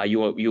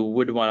 You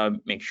would want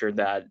to make sure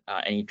that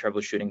any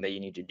troubleshooting that you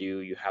need to do,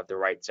 you have the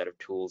right set of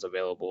tools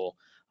available,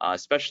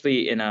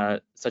 especially in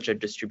such a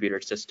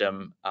distributed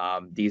system.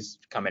 These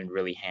come in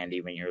really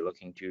handy when you're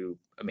looking to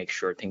make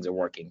sure things are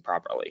working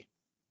properly.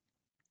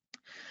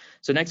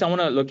 So next, I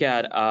want to look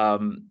at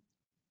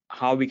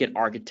how we can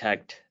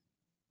architect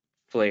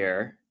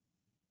Flare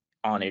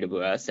on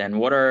AWS, and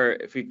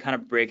if we kind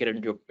of break it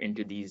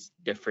into these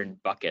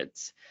different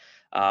buckets.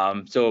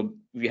 So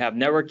we have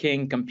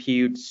networking,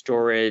 compute,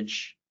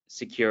 storage,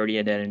 security,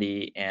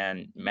 identity,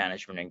 and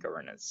management and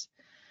governance.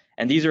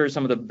 And these are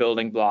some of the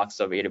building blocks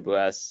of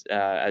AWS,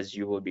 as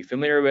you will be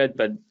familiar with,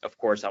 but of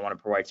course, I want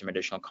to provide some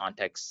additional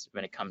context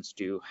when it comes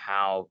to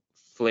how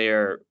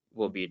Flare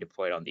will be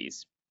deployed on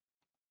these.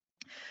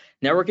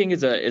 Networking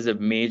is a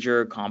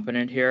major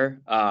component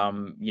here.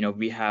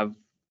 We have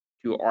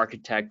to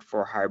architect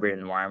for hybrid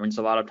environments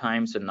a lot of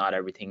times, so not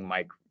all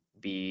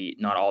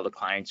the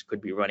clients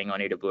could be running on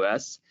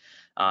AWS.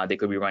 They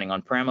could be running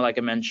on-prem, like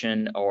I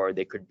mentioned, or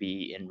they could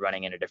be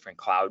running in a different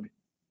cloud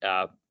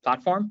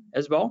platform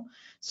as well.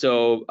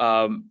 So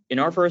in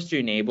order for us to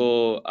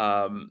enable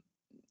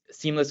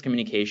seamless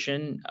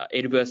communication,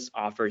 AWS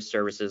offers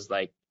services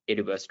like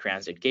AWS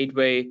Transit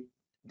Gateway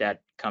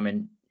that come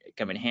in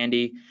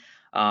handy.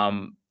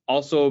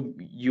 Also,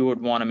 you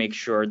would want to make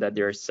sure that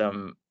there's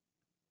some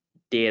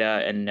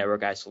data and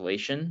network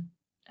isolation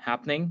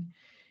happening,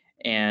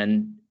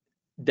 and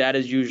that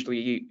is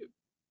usually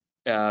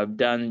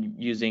done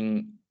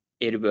using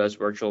AWS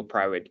Virtual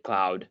Private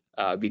Cloud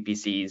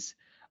VPCs,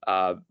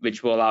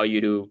 which will allow you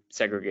to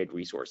segregate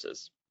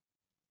resources.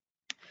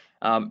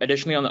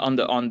 Additionally, on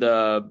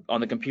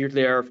the compute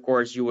layer, of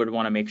course, you would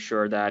want to make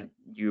sure that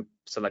you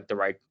select the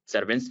right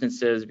set of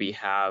instances. We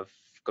have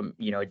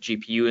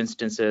GPU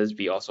instances.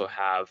 We also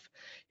have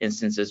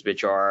instances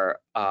which are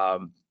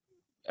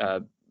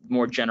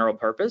more general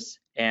purpose.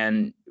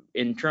 And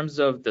in terms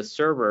of the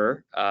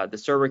server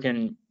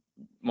can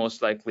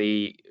most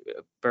likely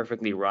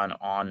perfectly run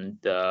on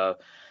a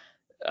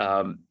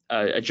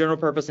general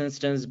purpose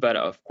instance. But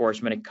of course,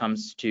 when it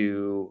comes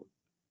to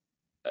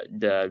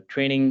the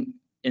training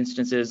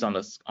instances on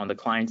the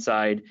client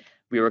side,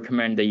 we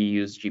recommend that you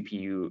use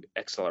GPU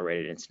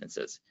accelerated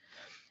instances.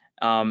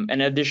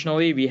 And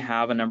additionally, we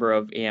have a number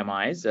of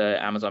AMIs,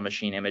 Amazon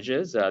Machine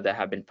Images, that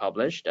have been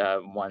published,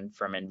 one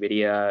from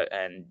NVIDIA,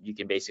 and you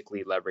can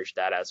basically leverage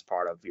that as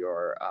part of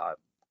your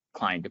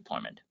client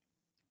deployment.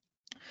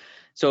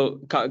 So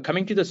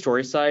coming to the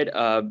storage side,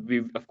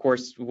 we of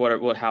course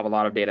will have a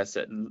lot of data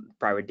set,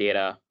 private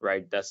data,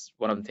 right? That's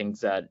one of the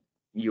things that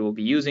you will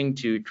be using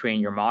to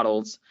train your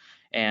models.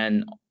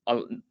 And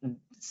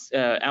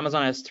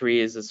Amazon S3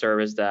 is a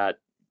service that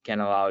can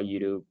allow you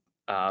to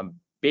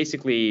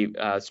basically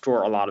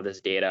store a lot of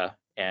this data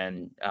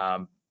and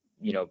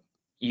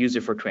use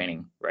it for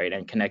training, right?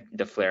 And connect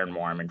the Flare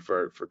environment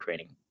for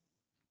training.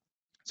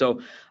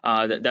 So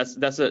that's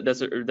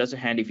a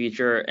handy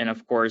feature. And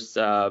of course,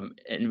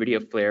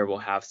 NVIDIA Flare will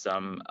have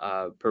some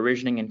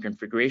provisioning and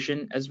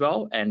configuration as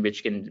well, and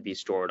which can be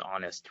stored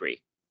on S3.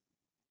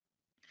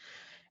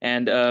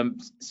 And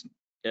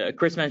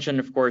Chris mentioned,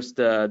 of course,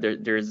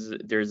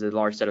 there's a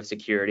large set of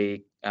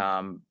security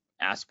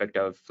aspect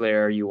of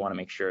Flare. You want to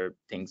make sure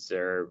things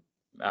are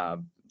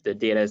the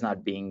data is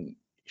not being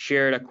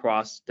shared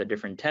across the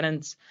different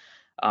tenants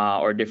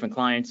or different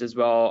clients as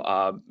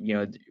well.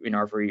 In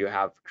order for you to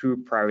have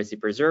true privacy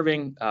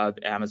preserving,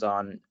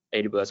 Amazon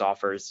AWS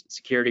offers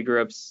security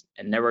groups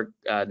and network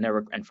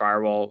and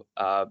firewall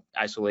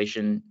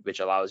isolation,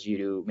 which allows you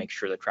to make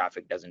sure the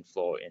traffic doesn't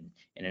flow in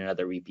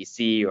another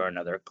VPC or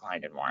another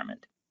client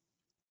environment.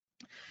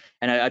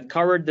 And I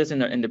covered this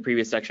in the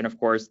previous section. Of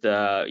course,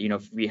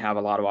 we have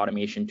a lot of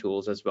automation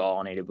tools as well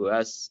on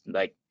AWS,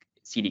 like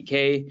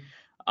CDK,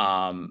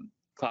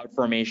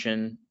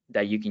 CloudFormation,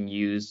 that you can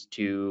use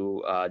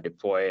to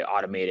deploy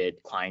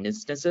automated client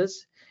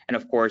instances. And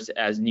of course,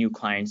 as new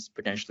clients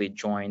potentially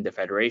join the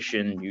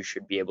federation, you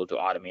should be able to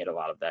automate a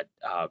lot of that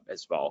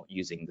as well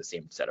using the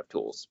same set of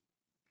tools.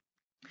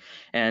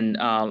 And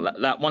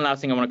one last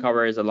thing I want to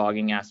cover is the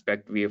logging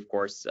aspect. We, of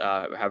course,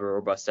 have a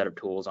robust set of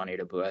tools on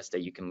AWS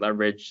that you can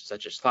leverage,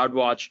 such as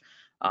CloudWatch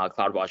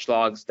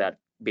logs that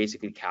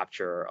basically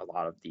capture a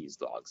lot of these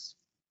logs.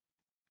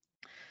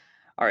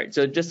 All right,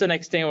 so just the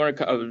next thing I want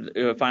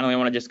to finally, I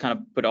want to just kind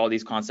of put all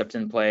these concepts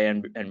in play,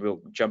 and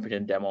we'll jump into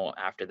demo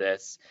after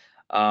this.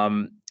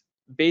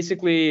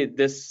 Basically,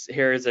 this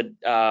here is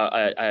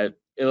a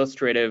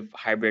illustrative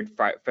hybrid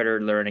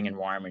federated learning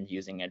environment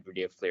using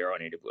NVIDIA Flare on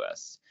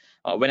AWS.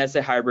 When I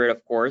say hybrid,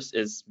 of course,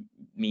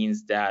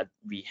 means that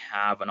we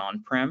have an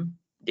on-prem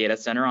data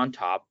center on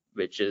top,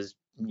 which is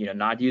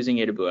not using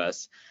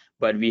AWS,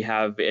 but we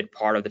have it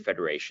part of the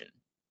federation.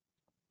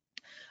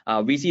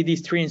 We see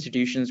these three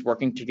institutions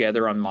working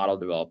together on model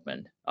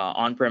development.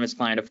 On-premise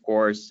client, of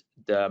course,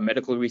 the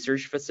medical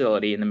research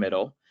facility in the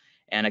middle,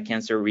 and a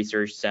cancer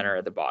research center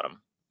at the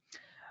bottom.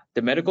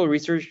 The medical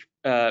research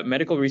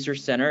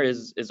center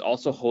is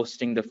also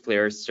hosting the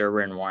Flare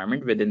server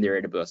environment within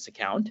their AWS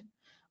account.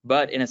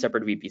 but in a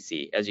separate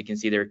VPC. As you can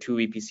see, there are two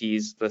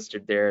VPCs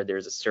listed there.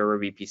 There's a server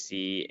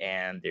VPC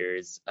and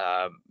there's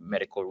a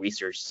medical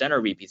research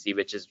center VPC,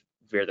 which is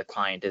where the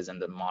client is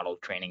and the model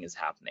training is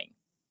happening.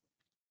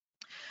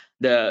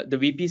 The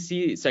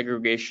VPC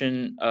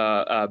segregation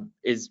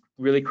is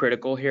really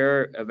critical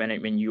here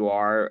when you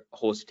are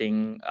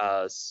hosting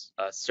a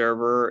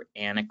server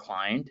and a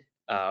client,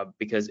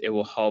 because it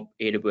will help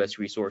AWS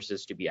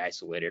resources to be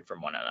isolated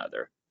from one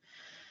another,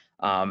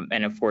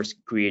 and of course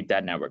create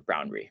that network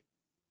boundary.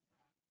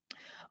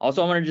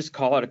 Also, I want to just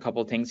call out a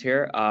couple things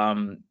here.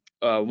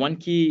 One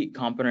key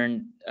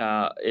component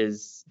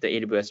is the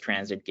AWS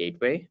Transit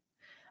Gateway.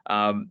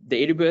 The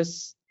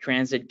AWS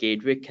Transit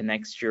Gateway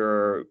connects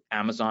your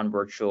Amazon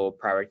Virtual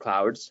Private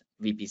Clouds,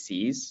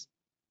 VPCs,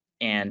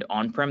 and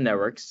on-prem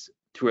networks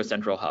through a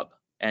central hub.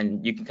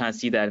 And you can kind of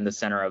see that in the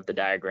center of the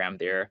diagram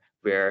there,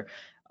 where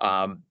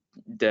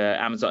the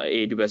Amazon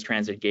AWS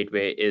Transit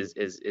Gateway is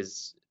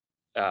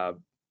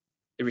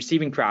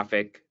receiving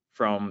traffic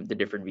from the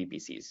different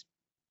VPCs.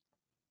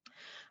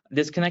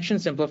 This connection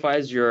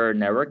simplifies your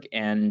network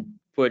and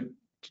puts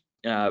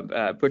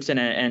in an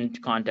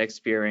end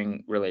context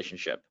peering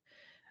relationship.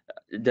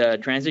 The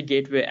Transit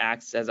Gateway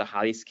acts as a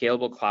highly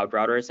scalable cloud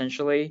router,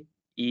 essentially.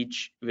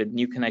 Each with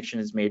new connection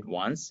is made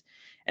once,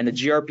 and the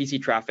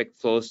gRPC traffic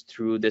flows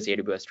through this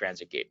AWS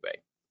Transit Gateway.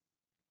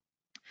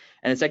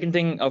 And the second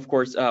thing, of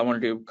course, I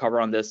wanted to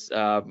cover on this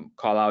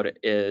call out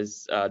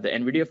is the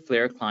NVIDIA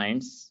Flare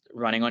clients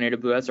running on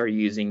AWS are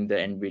using the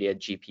NVIDIA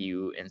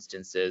GPU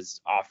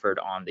instances offered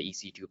on the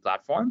EC2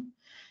 platform.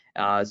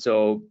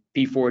 So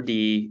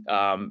P4D,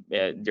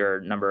 there are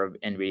a number of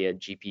NVIDIA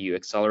GPU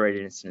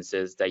accelerated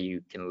instances that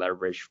you can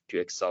leverage to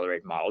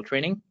accelerate model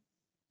training.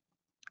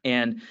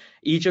 And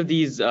each of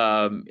these,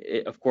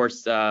 of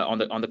course, on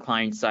the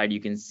client side,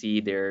 you can see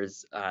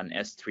there's an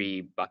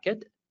S3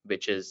 bucket,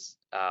 which is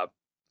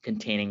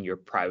containing your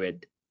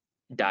private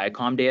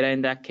DICOM data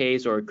in that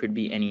case, or it could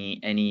be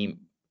any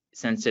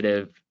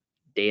sensitive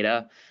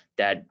data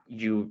that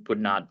you would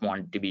not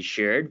want to be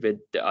shared with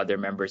the other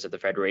members of the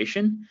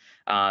federation.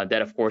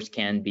 That of course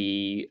can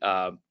be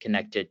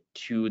connected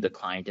to the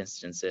client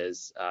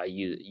instances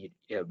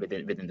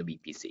within the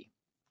VPC.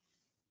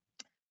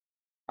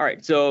 All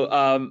right,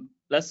 so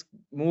let's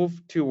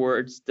move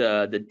towards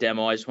the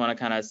demo. I just want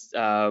to kind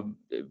of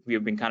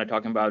we've been kind of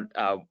talking about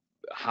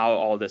how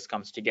all this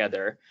comes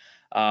together.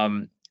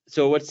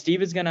 So what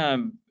Steve is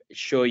gonna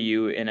show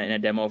you in a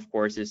demo, of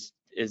course, is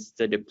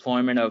the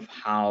deployment of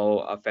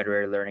how a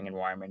federated learning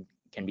environment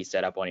can be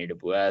set up on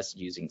AWS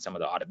using some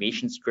of the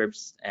automation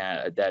scripts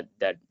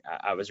that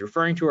I was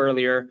referring to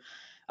earlier.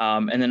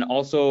 And then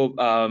also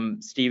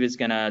Steve is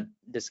gonna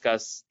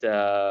discuss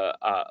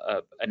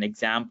an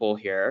example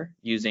here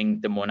using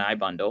the Monai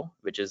bundle,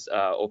 which is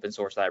open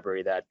source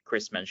library that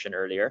Chris mentioned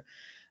earlier,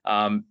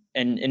 and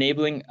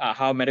enabling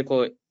how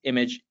medical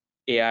image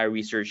AI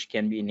research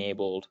can be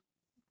enabled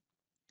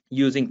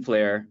using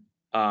Flare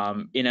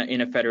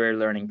in a federated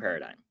learning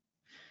paradigm.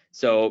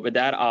 So with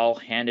that, I'll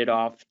hand it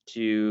off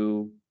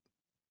to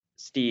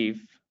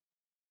Steve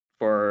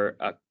for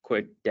a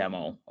quick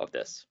demo of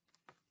this.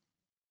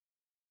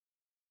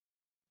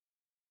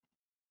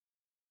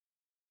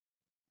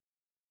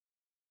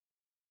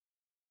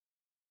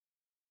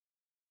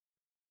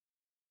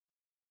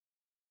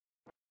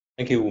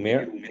 Thank you,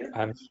 Umair.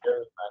 I'm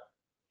sharing.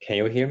 Can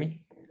you hear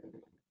me?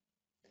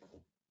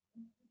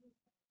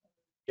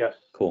 Yes.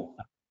 Cool.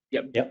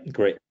 Yep.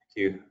 Great. Thank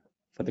you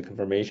for the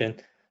confirmation.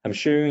 I'm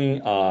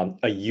sharing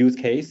a use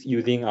case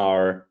using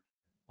our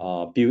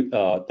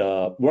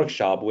the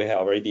workshop we have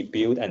already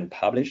built and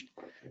published.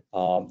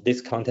 This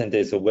content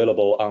is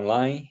available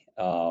online.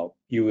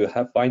 You will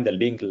find the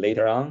link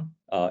later on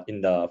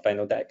in the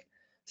final deck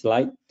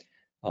slide.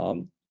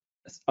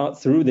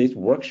 Through this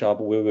workshop,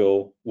 we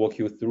will walk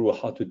you through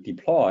how to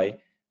deploy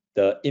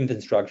the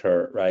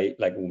infrastructure, right?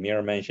 Like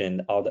Umair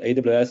mentioned, all the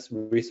AWS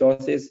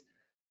resources,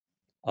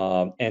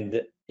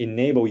 and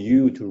enable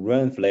you to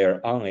run Flare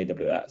on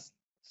AWS.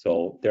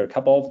 So there are a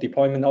couple of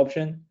deployment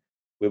options.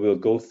 We will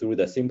go through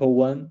the simple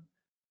one,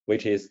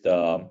 which is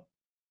the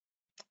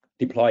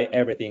deploy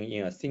everything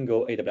in a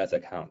single AWS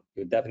account.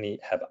 You definitely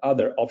have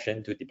other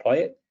options to deploy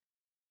it.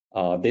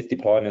 This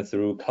deployment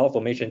through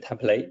CloudFormation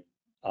template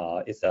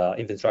is an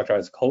infrastructure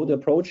as code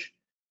approach.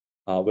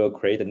 We'll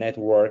create a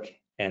network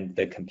and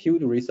the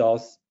compute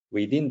resource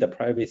within the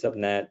private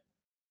subnet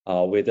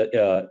with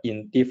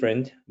in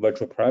different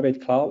virtual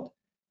private cloud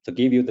to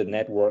give you the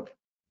network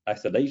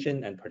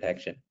isolation and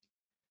protection.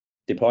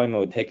 Deployment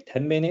will take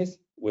 10 minutes.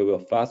 We will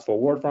fast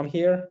forward from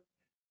here.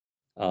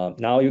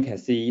 Now you can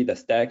see the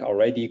stack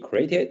already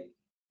created.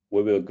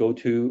 We will go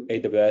to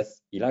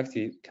AWS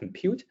Elastic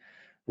Compute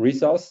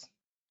resource.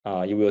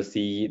 You will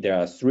see there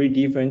are 3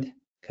 different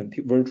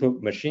compute virtual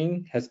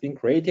machine has been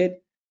created,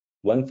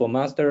 1 for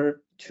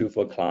master, 2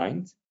 for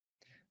clients.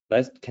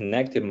 Let's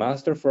connect the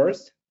master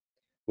first.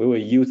 We will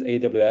use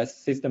AWS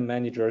System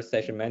Manager,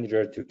 Session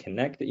Manager to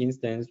connect the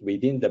instance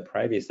within the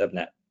private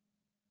subnet.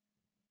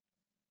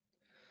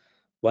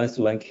 Once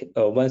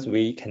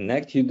we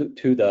connect to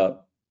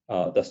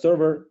the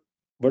server,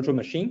 virtual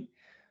machine,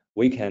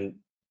 we can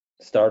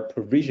start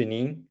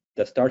provisioning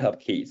the startup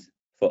kits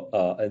for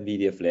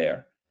NVIDIA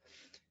Flare.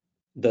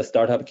 The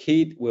startup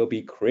kit will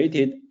be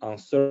created on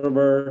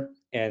server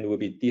and will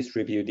be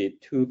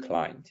distributed to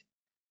client.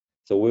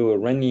 So we will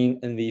running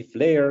NV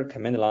Flare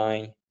command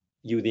line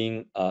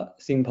using a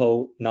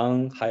simple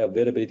non-high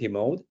availability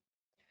mode.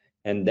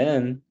 And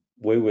then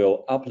we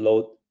will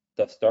upload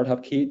the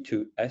startup kit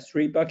to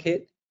S3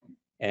 bucket,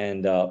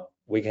 and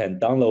we can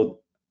download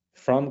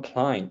from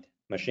client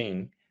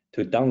machine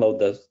to download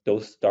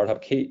those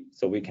startup kit,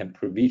 so we can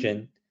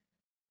provision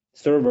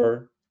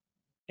server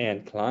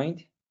and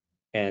client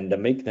and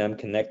make them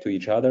connect to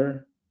each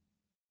other.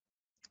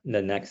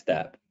 The next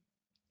step.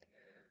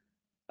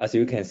 As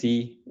you can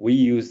see, we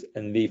use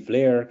NV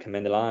Flare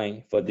command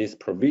line for this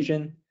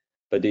provision,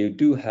 but you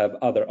do have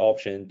other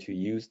option to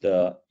use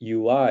the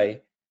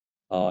UI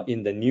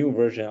in the new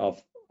version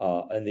of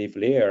NV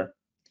Flare,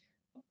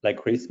 like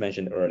Chris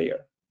mentioned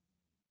earlier.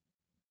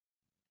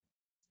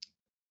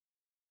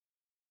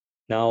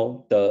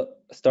 Now the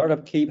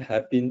startup kit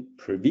have been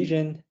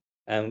provisioned,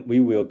 and we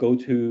will go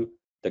to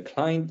the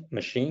client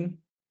machine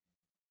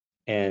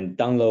and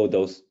download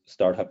those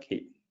startup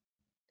kit.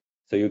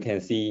 So you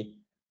can see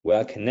we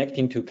are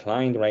connecting to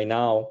client right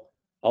now,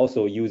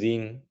 also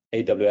using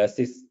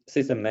AWS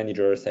System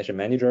Manager, Session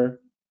Manager.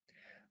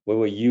 We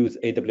will use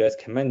AWS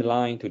command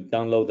line to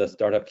download the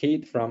startup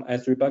kit from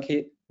S3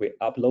 bucket. We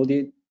upload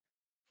it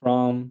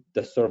from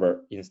the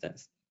server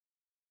instance.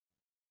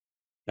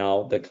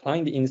 Now the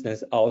client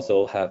instance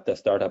also have the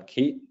startup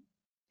kit.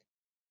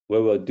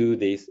 We will do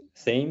this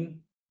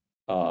same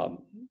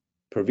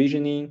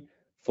provisioning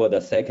for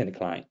the second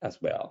client as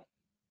well.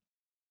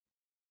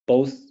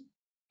 Both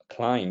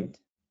client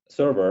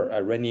server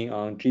are running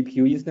on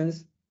GPU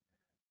instance.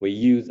 We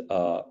use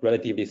a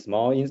relatively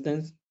small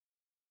instance,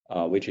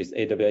 which is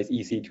AWS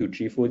EC2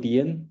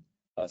 G4DN,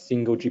 a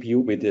single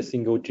GPU with a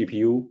single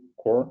GPU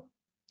core.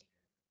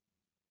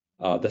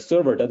 The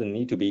server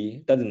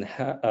doesn't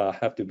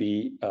have to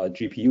be a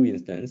GPU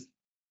instance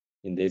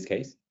in this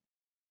case.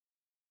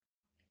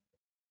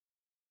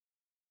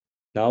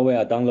 Now we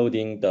are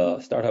downloading the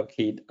startup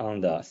kit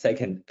on the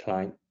second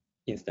client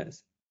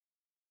instance.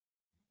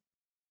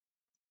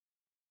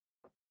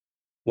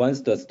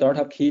 Once the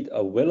startup kit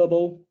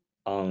available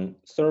on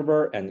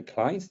server and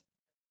clients,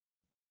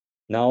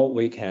 now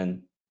we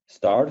can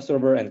start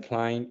server and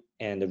client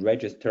and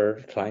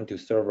register client to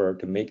server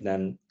to make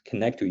them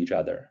connect to each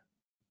other.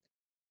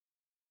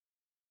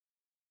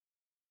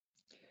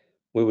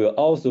 We will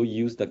also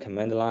use the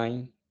command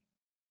line.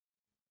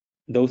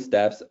 Those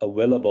steps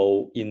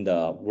available in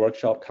the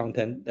workshop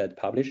content that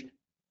published.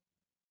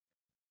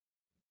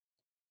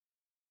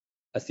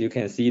 As you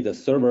can see, the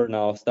server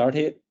now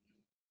started.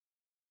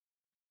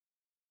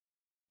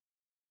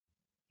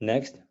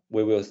 Next,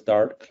 we will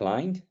start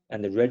client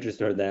and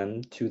register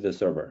them to the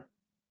server.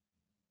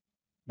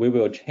 We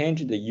will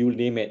change the U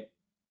limit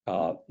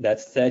that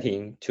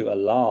setting to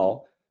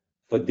allow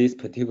for this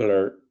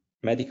particular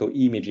medical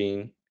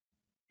imaging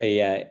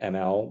AI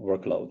ML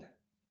workload.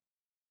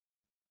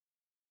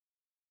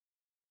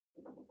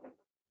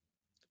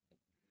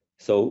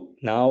 So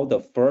now the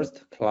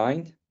first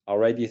client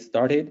already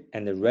started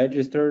and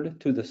registered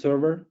to the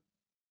server.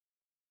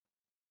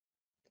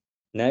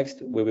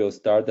 Next, we will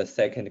start the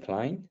second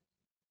client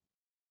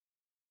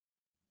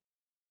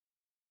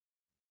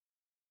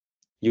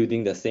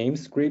using the same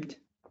script.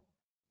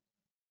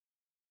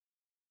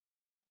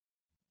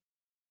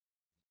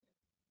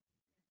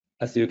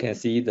 As you can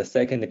see, the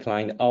second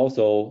client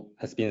also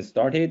has been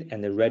started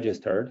and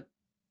registered.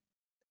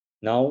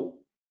 Now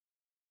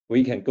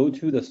we can go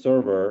to the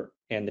server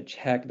and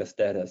check the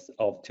status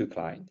of two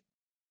clients.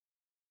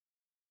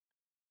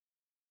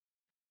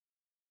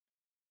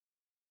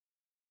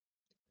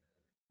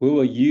 We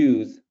will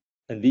use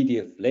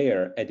NVIDIA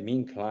Flare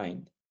admin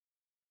client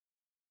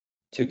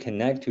to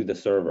connect to the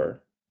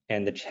server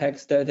and check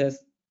status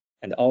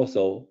and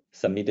also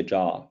submit the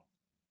job.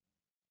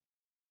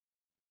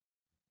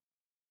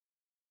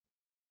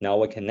 Now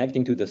we're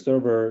connecting to the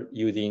server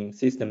using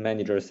System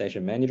Manager,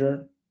 Session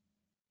Manager.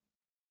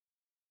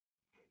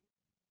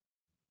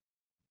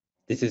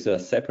 This is a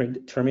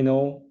separate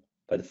terminal,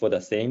 but for the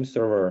same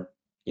server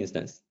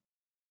instance.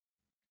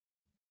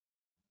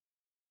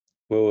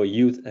 We will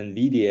use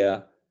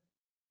NVIDIA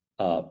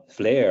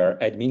Flare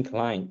admin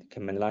client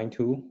command line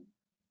tool.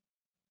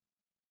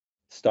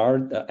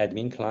 Start the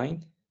admin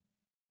client.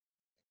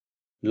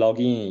 Log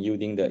in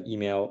using the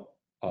email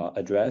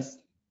address.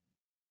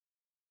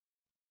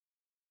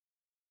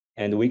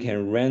 And we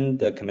can run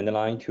the command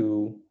line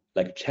to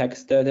like check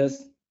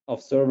status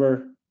of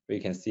server. We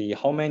can see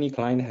how many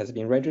client has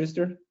been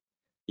registered.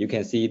 You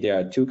can see there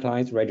are two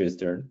clients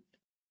registered.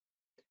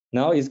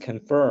 Now it's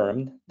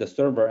confirmed the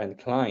server and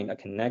client are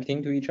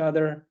connecting to each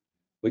other.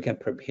 We can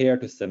prepare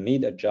to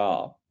submit a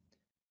job.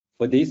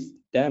 For this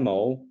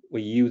demo,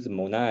 we use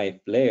Monai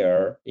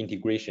Flare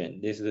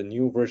integration. This is a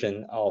new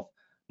version of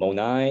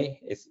Monai.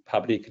 It's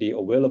publicly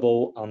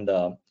available on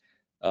the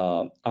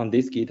on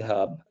this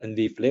GitHub,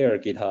 NV Flare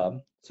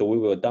GitHub. So we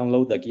will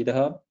download the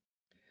GitHub.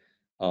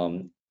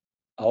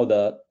 all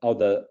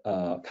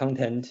the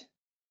content,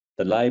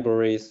 the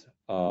libraries,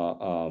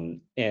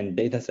 and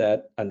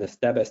dataset, and the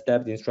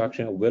step-by-step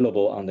instruction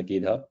available on the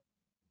GitHub.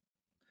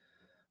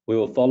 We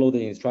will follow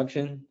the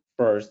instruction.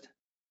 First,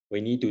 we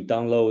need to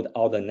download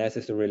all the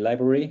necessary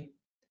library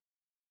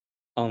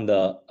on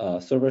the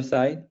server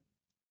side,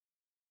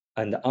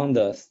 and on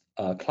the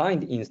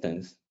client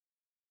instance,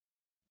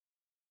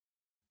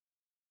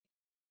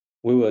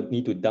 we will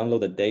need to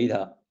download the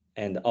data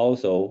and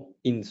also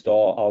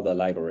install all the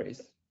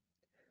libraries.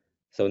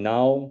 So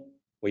now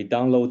we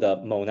download the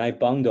Monai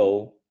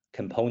bundle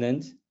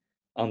component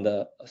on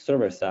the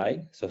server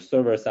side. So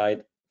server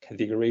side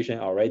configuration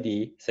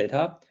already set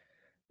up.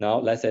 Now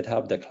let's set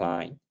up the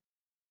client.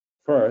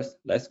 First,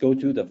 let's go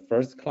to the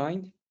first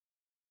client.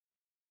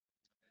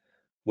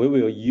 We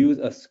will use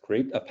a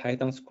script, a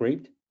Python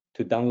script,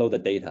 to download the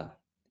data.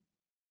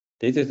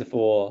 This is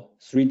for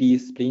 3D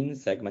spline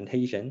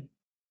segmentation.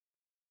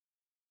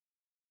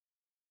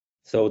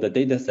 So the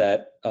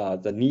dataset,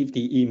 the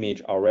nifty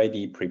image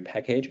already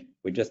prepackaged.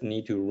 We just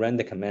need to run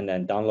the command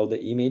and download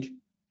the image.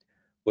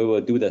 We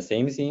will do the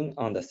same thing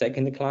on the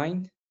second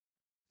client.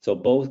 So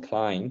both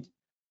clients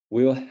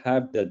will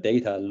have the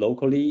data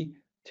locally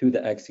to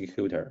the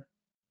executor.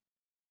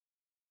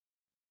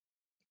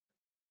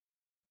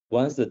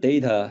 Once the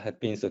data has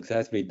been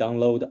successfully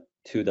downloaded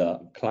to the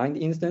client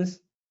instance,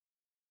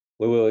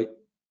 we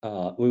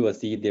will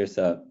see there's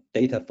a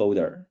data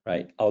folder,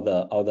 right? All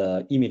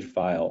the image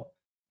file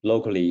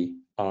locally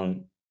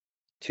on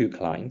two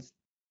clients.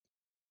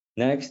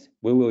 Next,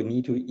 we will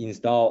need to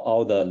install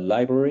all the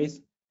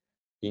libraries,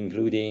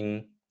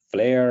 including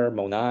Flare,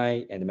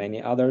 Monai, and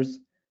many others,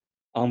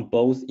 on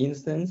both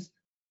instances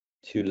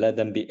to let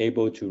them be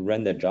able to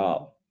run the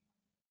job.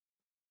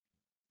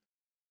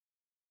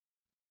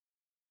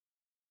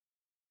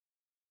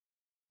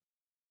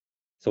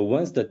 So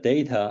once the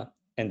data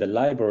and the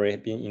library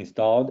have been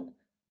installed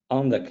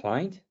on the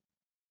client,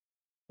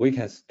 we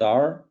can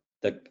start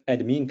the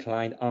admin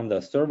client on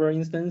the server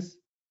instance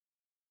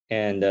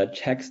and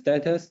check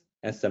status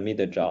and submit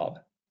the job.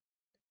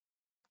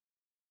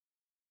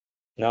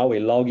 Now we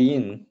log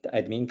in the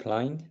admin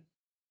client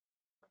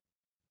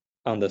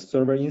on the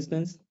server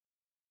instance.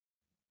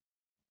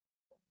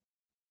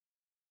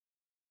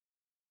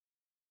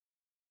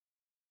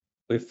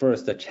 We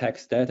first check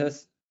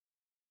status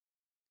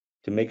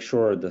to make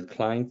sure the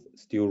client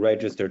still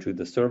registered to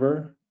the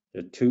server.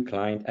 There are two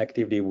clients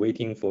actively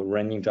waiting for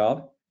running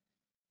job.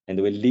 And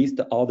we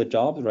list all the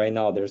jobs. Right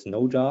now, there's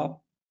no job.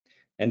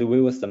 And we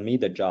will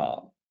submit the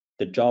job.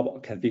 The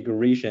job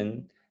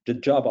configuration, the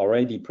job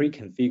already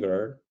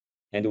pre-configured,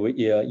 and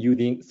we are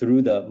using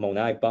through the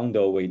Monai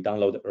bundle we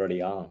downloaded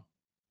early on.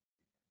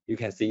 You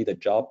can see the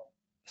job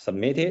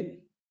submitted.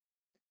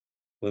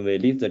 When we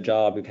leave the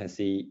job, you can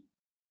see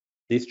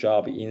this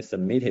job in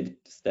submitted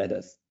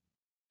status.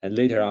 And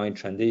later on, it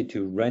transited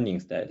to running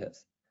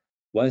status.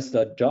 Once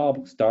the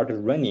job started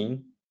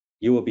running,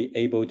 you will be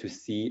able to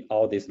see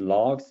all these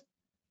logs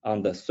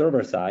on the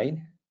server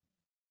side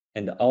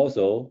and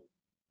also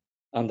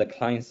on the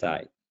client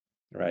side,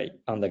 right?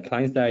 On the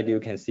client side,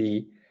 you can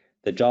see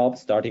the job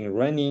starting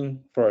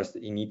running. First,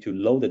 you need to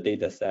load the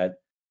data set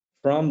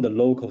from the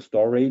local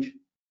storage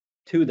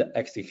to the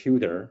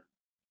executor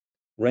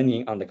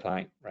running on the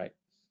client, right?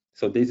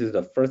 So this is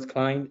the first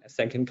client,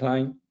 second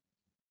client.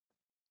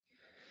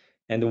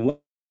 And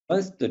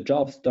once the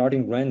job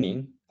starting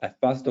running, I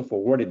fast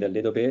forwarded a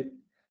little bit.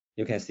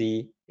 You can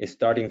see it's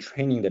starting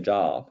training the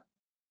job.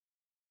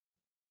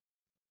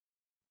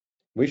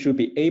 We should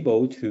be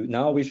able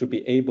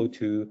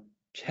to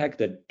check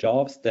the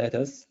job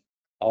status,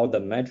 all the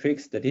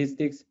metrics,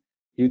 statistics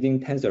using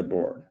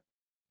TensorBoard.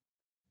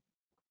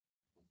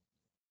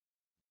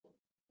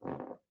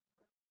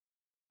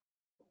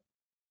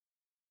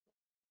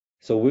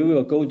 So we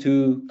will go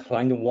to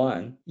client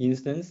one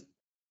instance,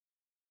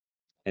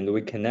 and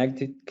we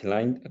connect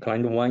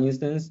client one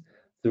instance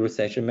through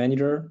session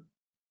manager.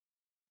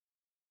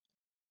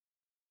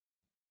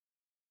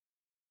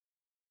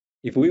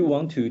 If we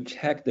want to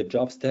check the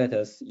job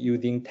status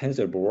using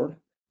TensorBoard,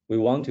 we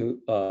want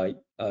to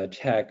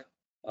check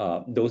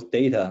those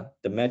data,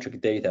 the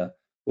metric data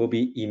will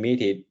be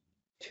emitted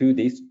to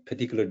this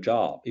particular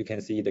job. You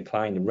can see the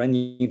client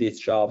running this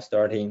job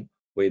starting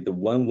with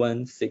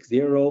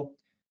 1160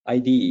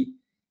 ID,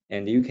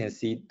 and you can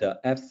see the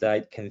app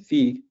side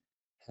config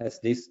has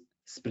this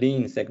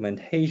spline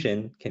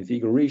segmentation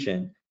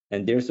configuration,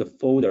 and there's a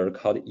folder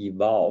called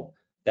evolve.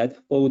 That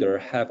folder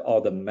have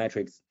all the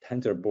metrics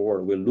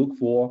TensorBoard will look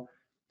for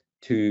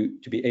to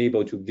be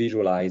able to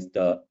visualize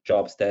the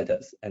job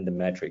status and the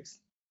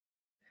metrics.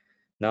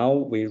 Now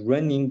we're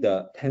running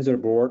the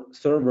TensorBoard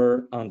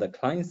server on the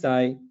client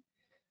side.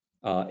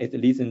 It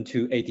listens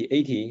to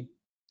 8080.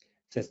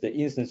 Since the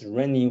instance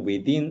running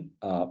within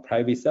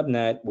private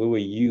subnet, we will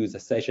use a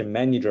session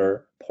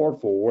manager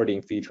port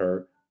forwarding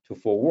feature to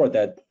forward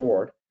that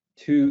port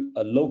to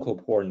a local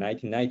port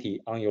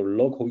 1990 on your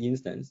local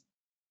instance.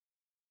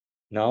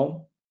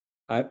 Now,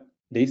 on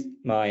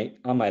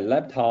my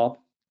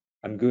laptop,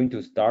 I'm going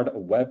to start a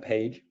web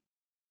page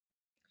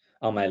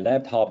on my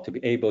laptop to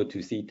be able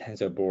to see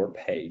TensorBoard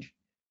page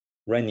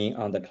running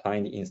on the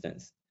client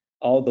instance.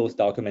 All those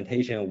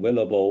documentation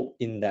available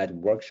in that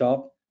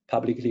workshop,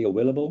 publicly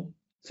available.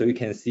 So you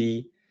can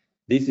see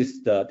this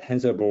is the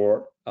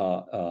TensorBoard,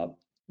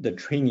 the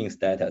training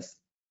status.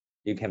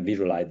 You can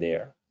visualize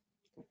there.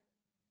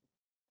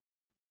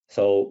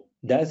 So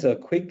that's a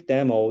quick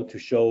demo to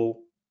show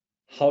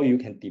how you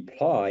can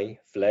deploy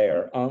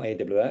Flare on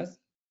AWS,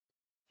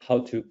 how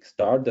to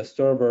start the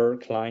server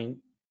client,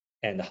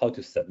 and how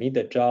to submit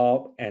the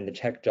job and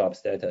check job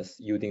status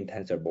using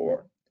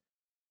TensorBoard.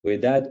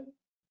 With that,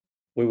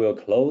 we will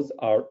close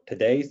our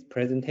today's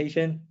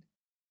presentation.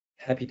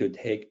 Happy to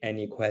take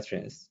any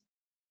questions.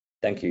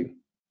 Thank you.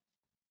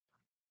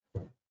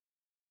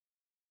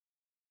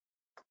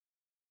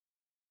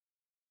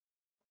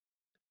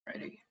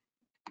 Ready.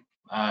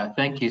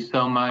 Thank you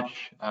so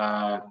much,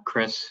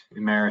 Chris,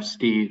 Umair,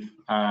 Steve,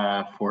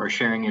 for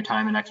sharing your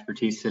time and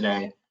expertise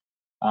today,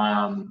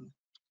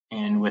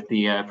 and with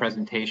the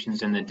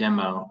presentations and the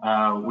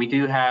demo. We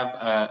do have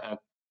a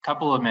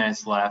couple of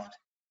minutes left.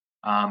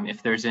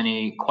 If there's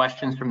any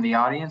questions from the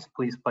audience,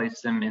 please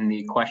place them in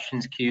the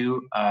questions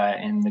queue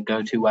in the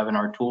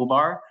GoToWebinar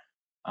toolbar,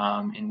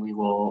 and we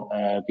will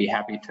be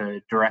happy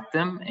to direct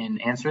them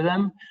and answer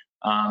them.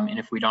 And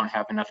if we don't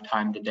have enough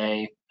time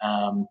today,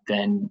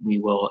 then we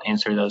will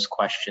answer those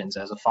questions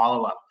as a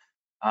follow-up.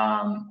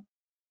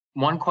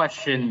 One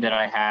question that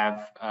I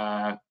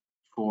have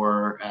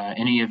for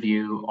any of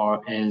you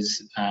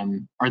is,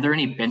 are there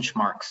any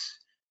benchmarks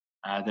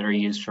that are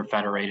used for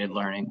federated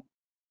learning?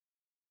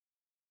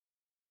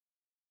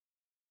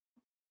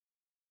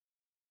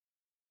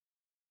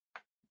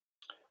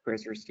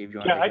 Chris or Steve, do you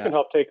want to Yeah, I can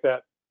help take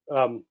that.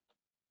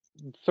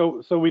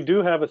 So we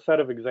do have a set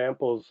of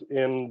examples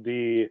in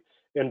the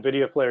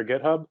NVIDIA Flare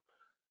GitHub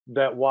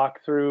that walk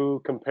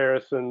through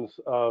comparisons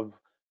of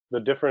the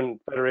different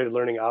federated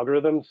learning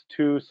algorithms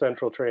to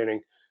central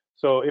training.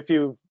 So if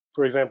you,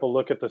 for example,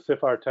 look at the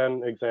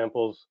CIFAR10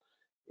 examples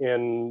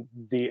in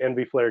the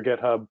NVFlare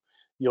GitHub,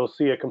 you'll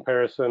see a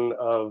comparison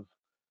of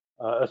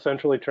a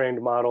centrally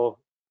trained model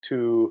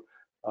to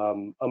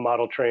a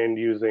model trained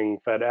using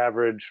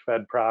FedAverage,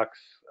 FedProx,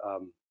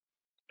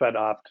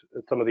 FedOpt,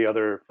 some of the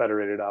other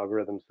federated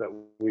algorithms that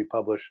we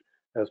publish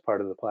as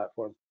part of the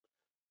platform.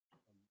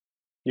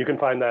 You can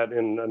find that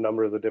in a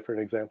number of the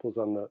different examples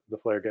on the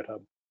Flare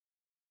GitHub.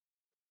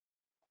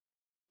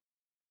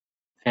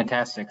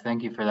 Fantastic.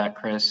 Thank you for that,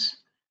 Chris.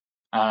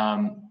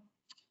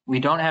 We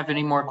don't have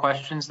any more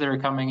questions that are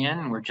coming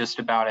in. We're just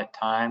about at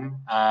time.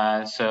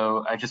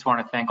 So I just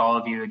want to thank all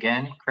of you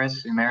again,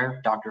 Chris,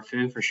 Umair, Dr.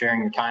 Fu, for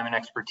sharing your time and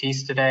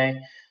expertise today.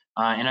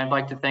 And I'd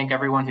like to thank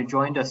everyone who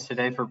joined us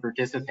today for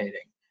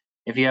participating.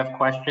 If you have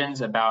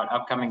questions about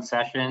upcoming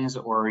sessions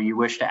or you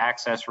wish to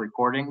access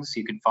recordings,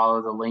 you can follow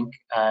the link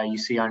you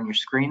see on your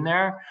screen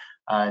there.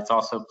 It's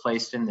also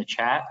placed in the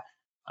chat.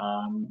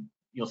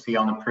 You'll see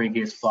on the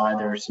previous slide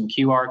there are some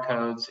QR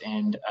codes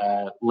and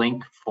a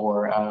link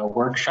for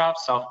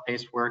workshops,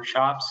 self-paced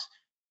workshops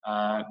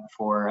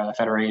for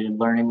federated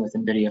learning with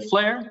NVIDIA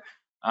Flare.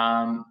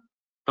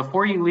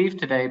 Before you leave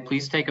today,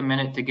 please take a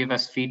minute to give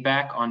us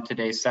feedback on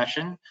today's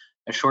session.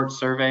 A short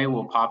survey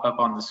will pop up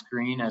on the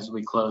screen as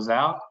we close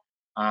out.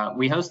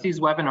 We host these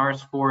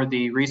webinars for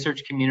the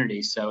research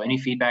community, so any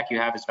feedback you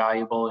have is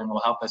valuable and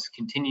will help us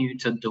continue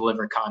to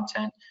deliver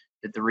content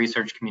that the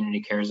research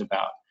community cares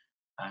about.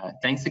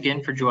 Thanks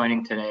again for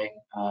joining today.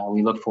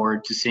 We look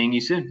forward to seeing you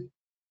soon.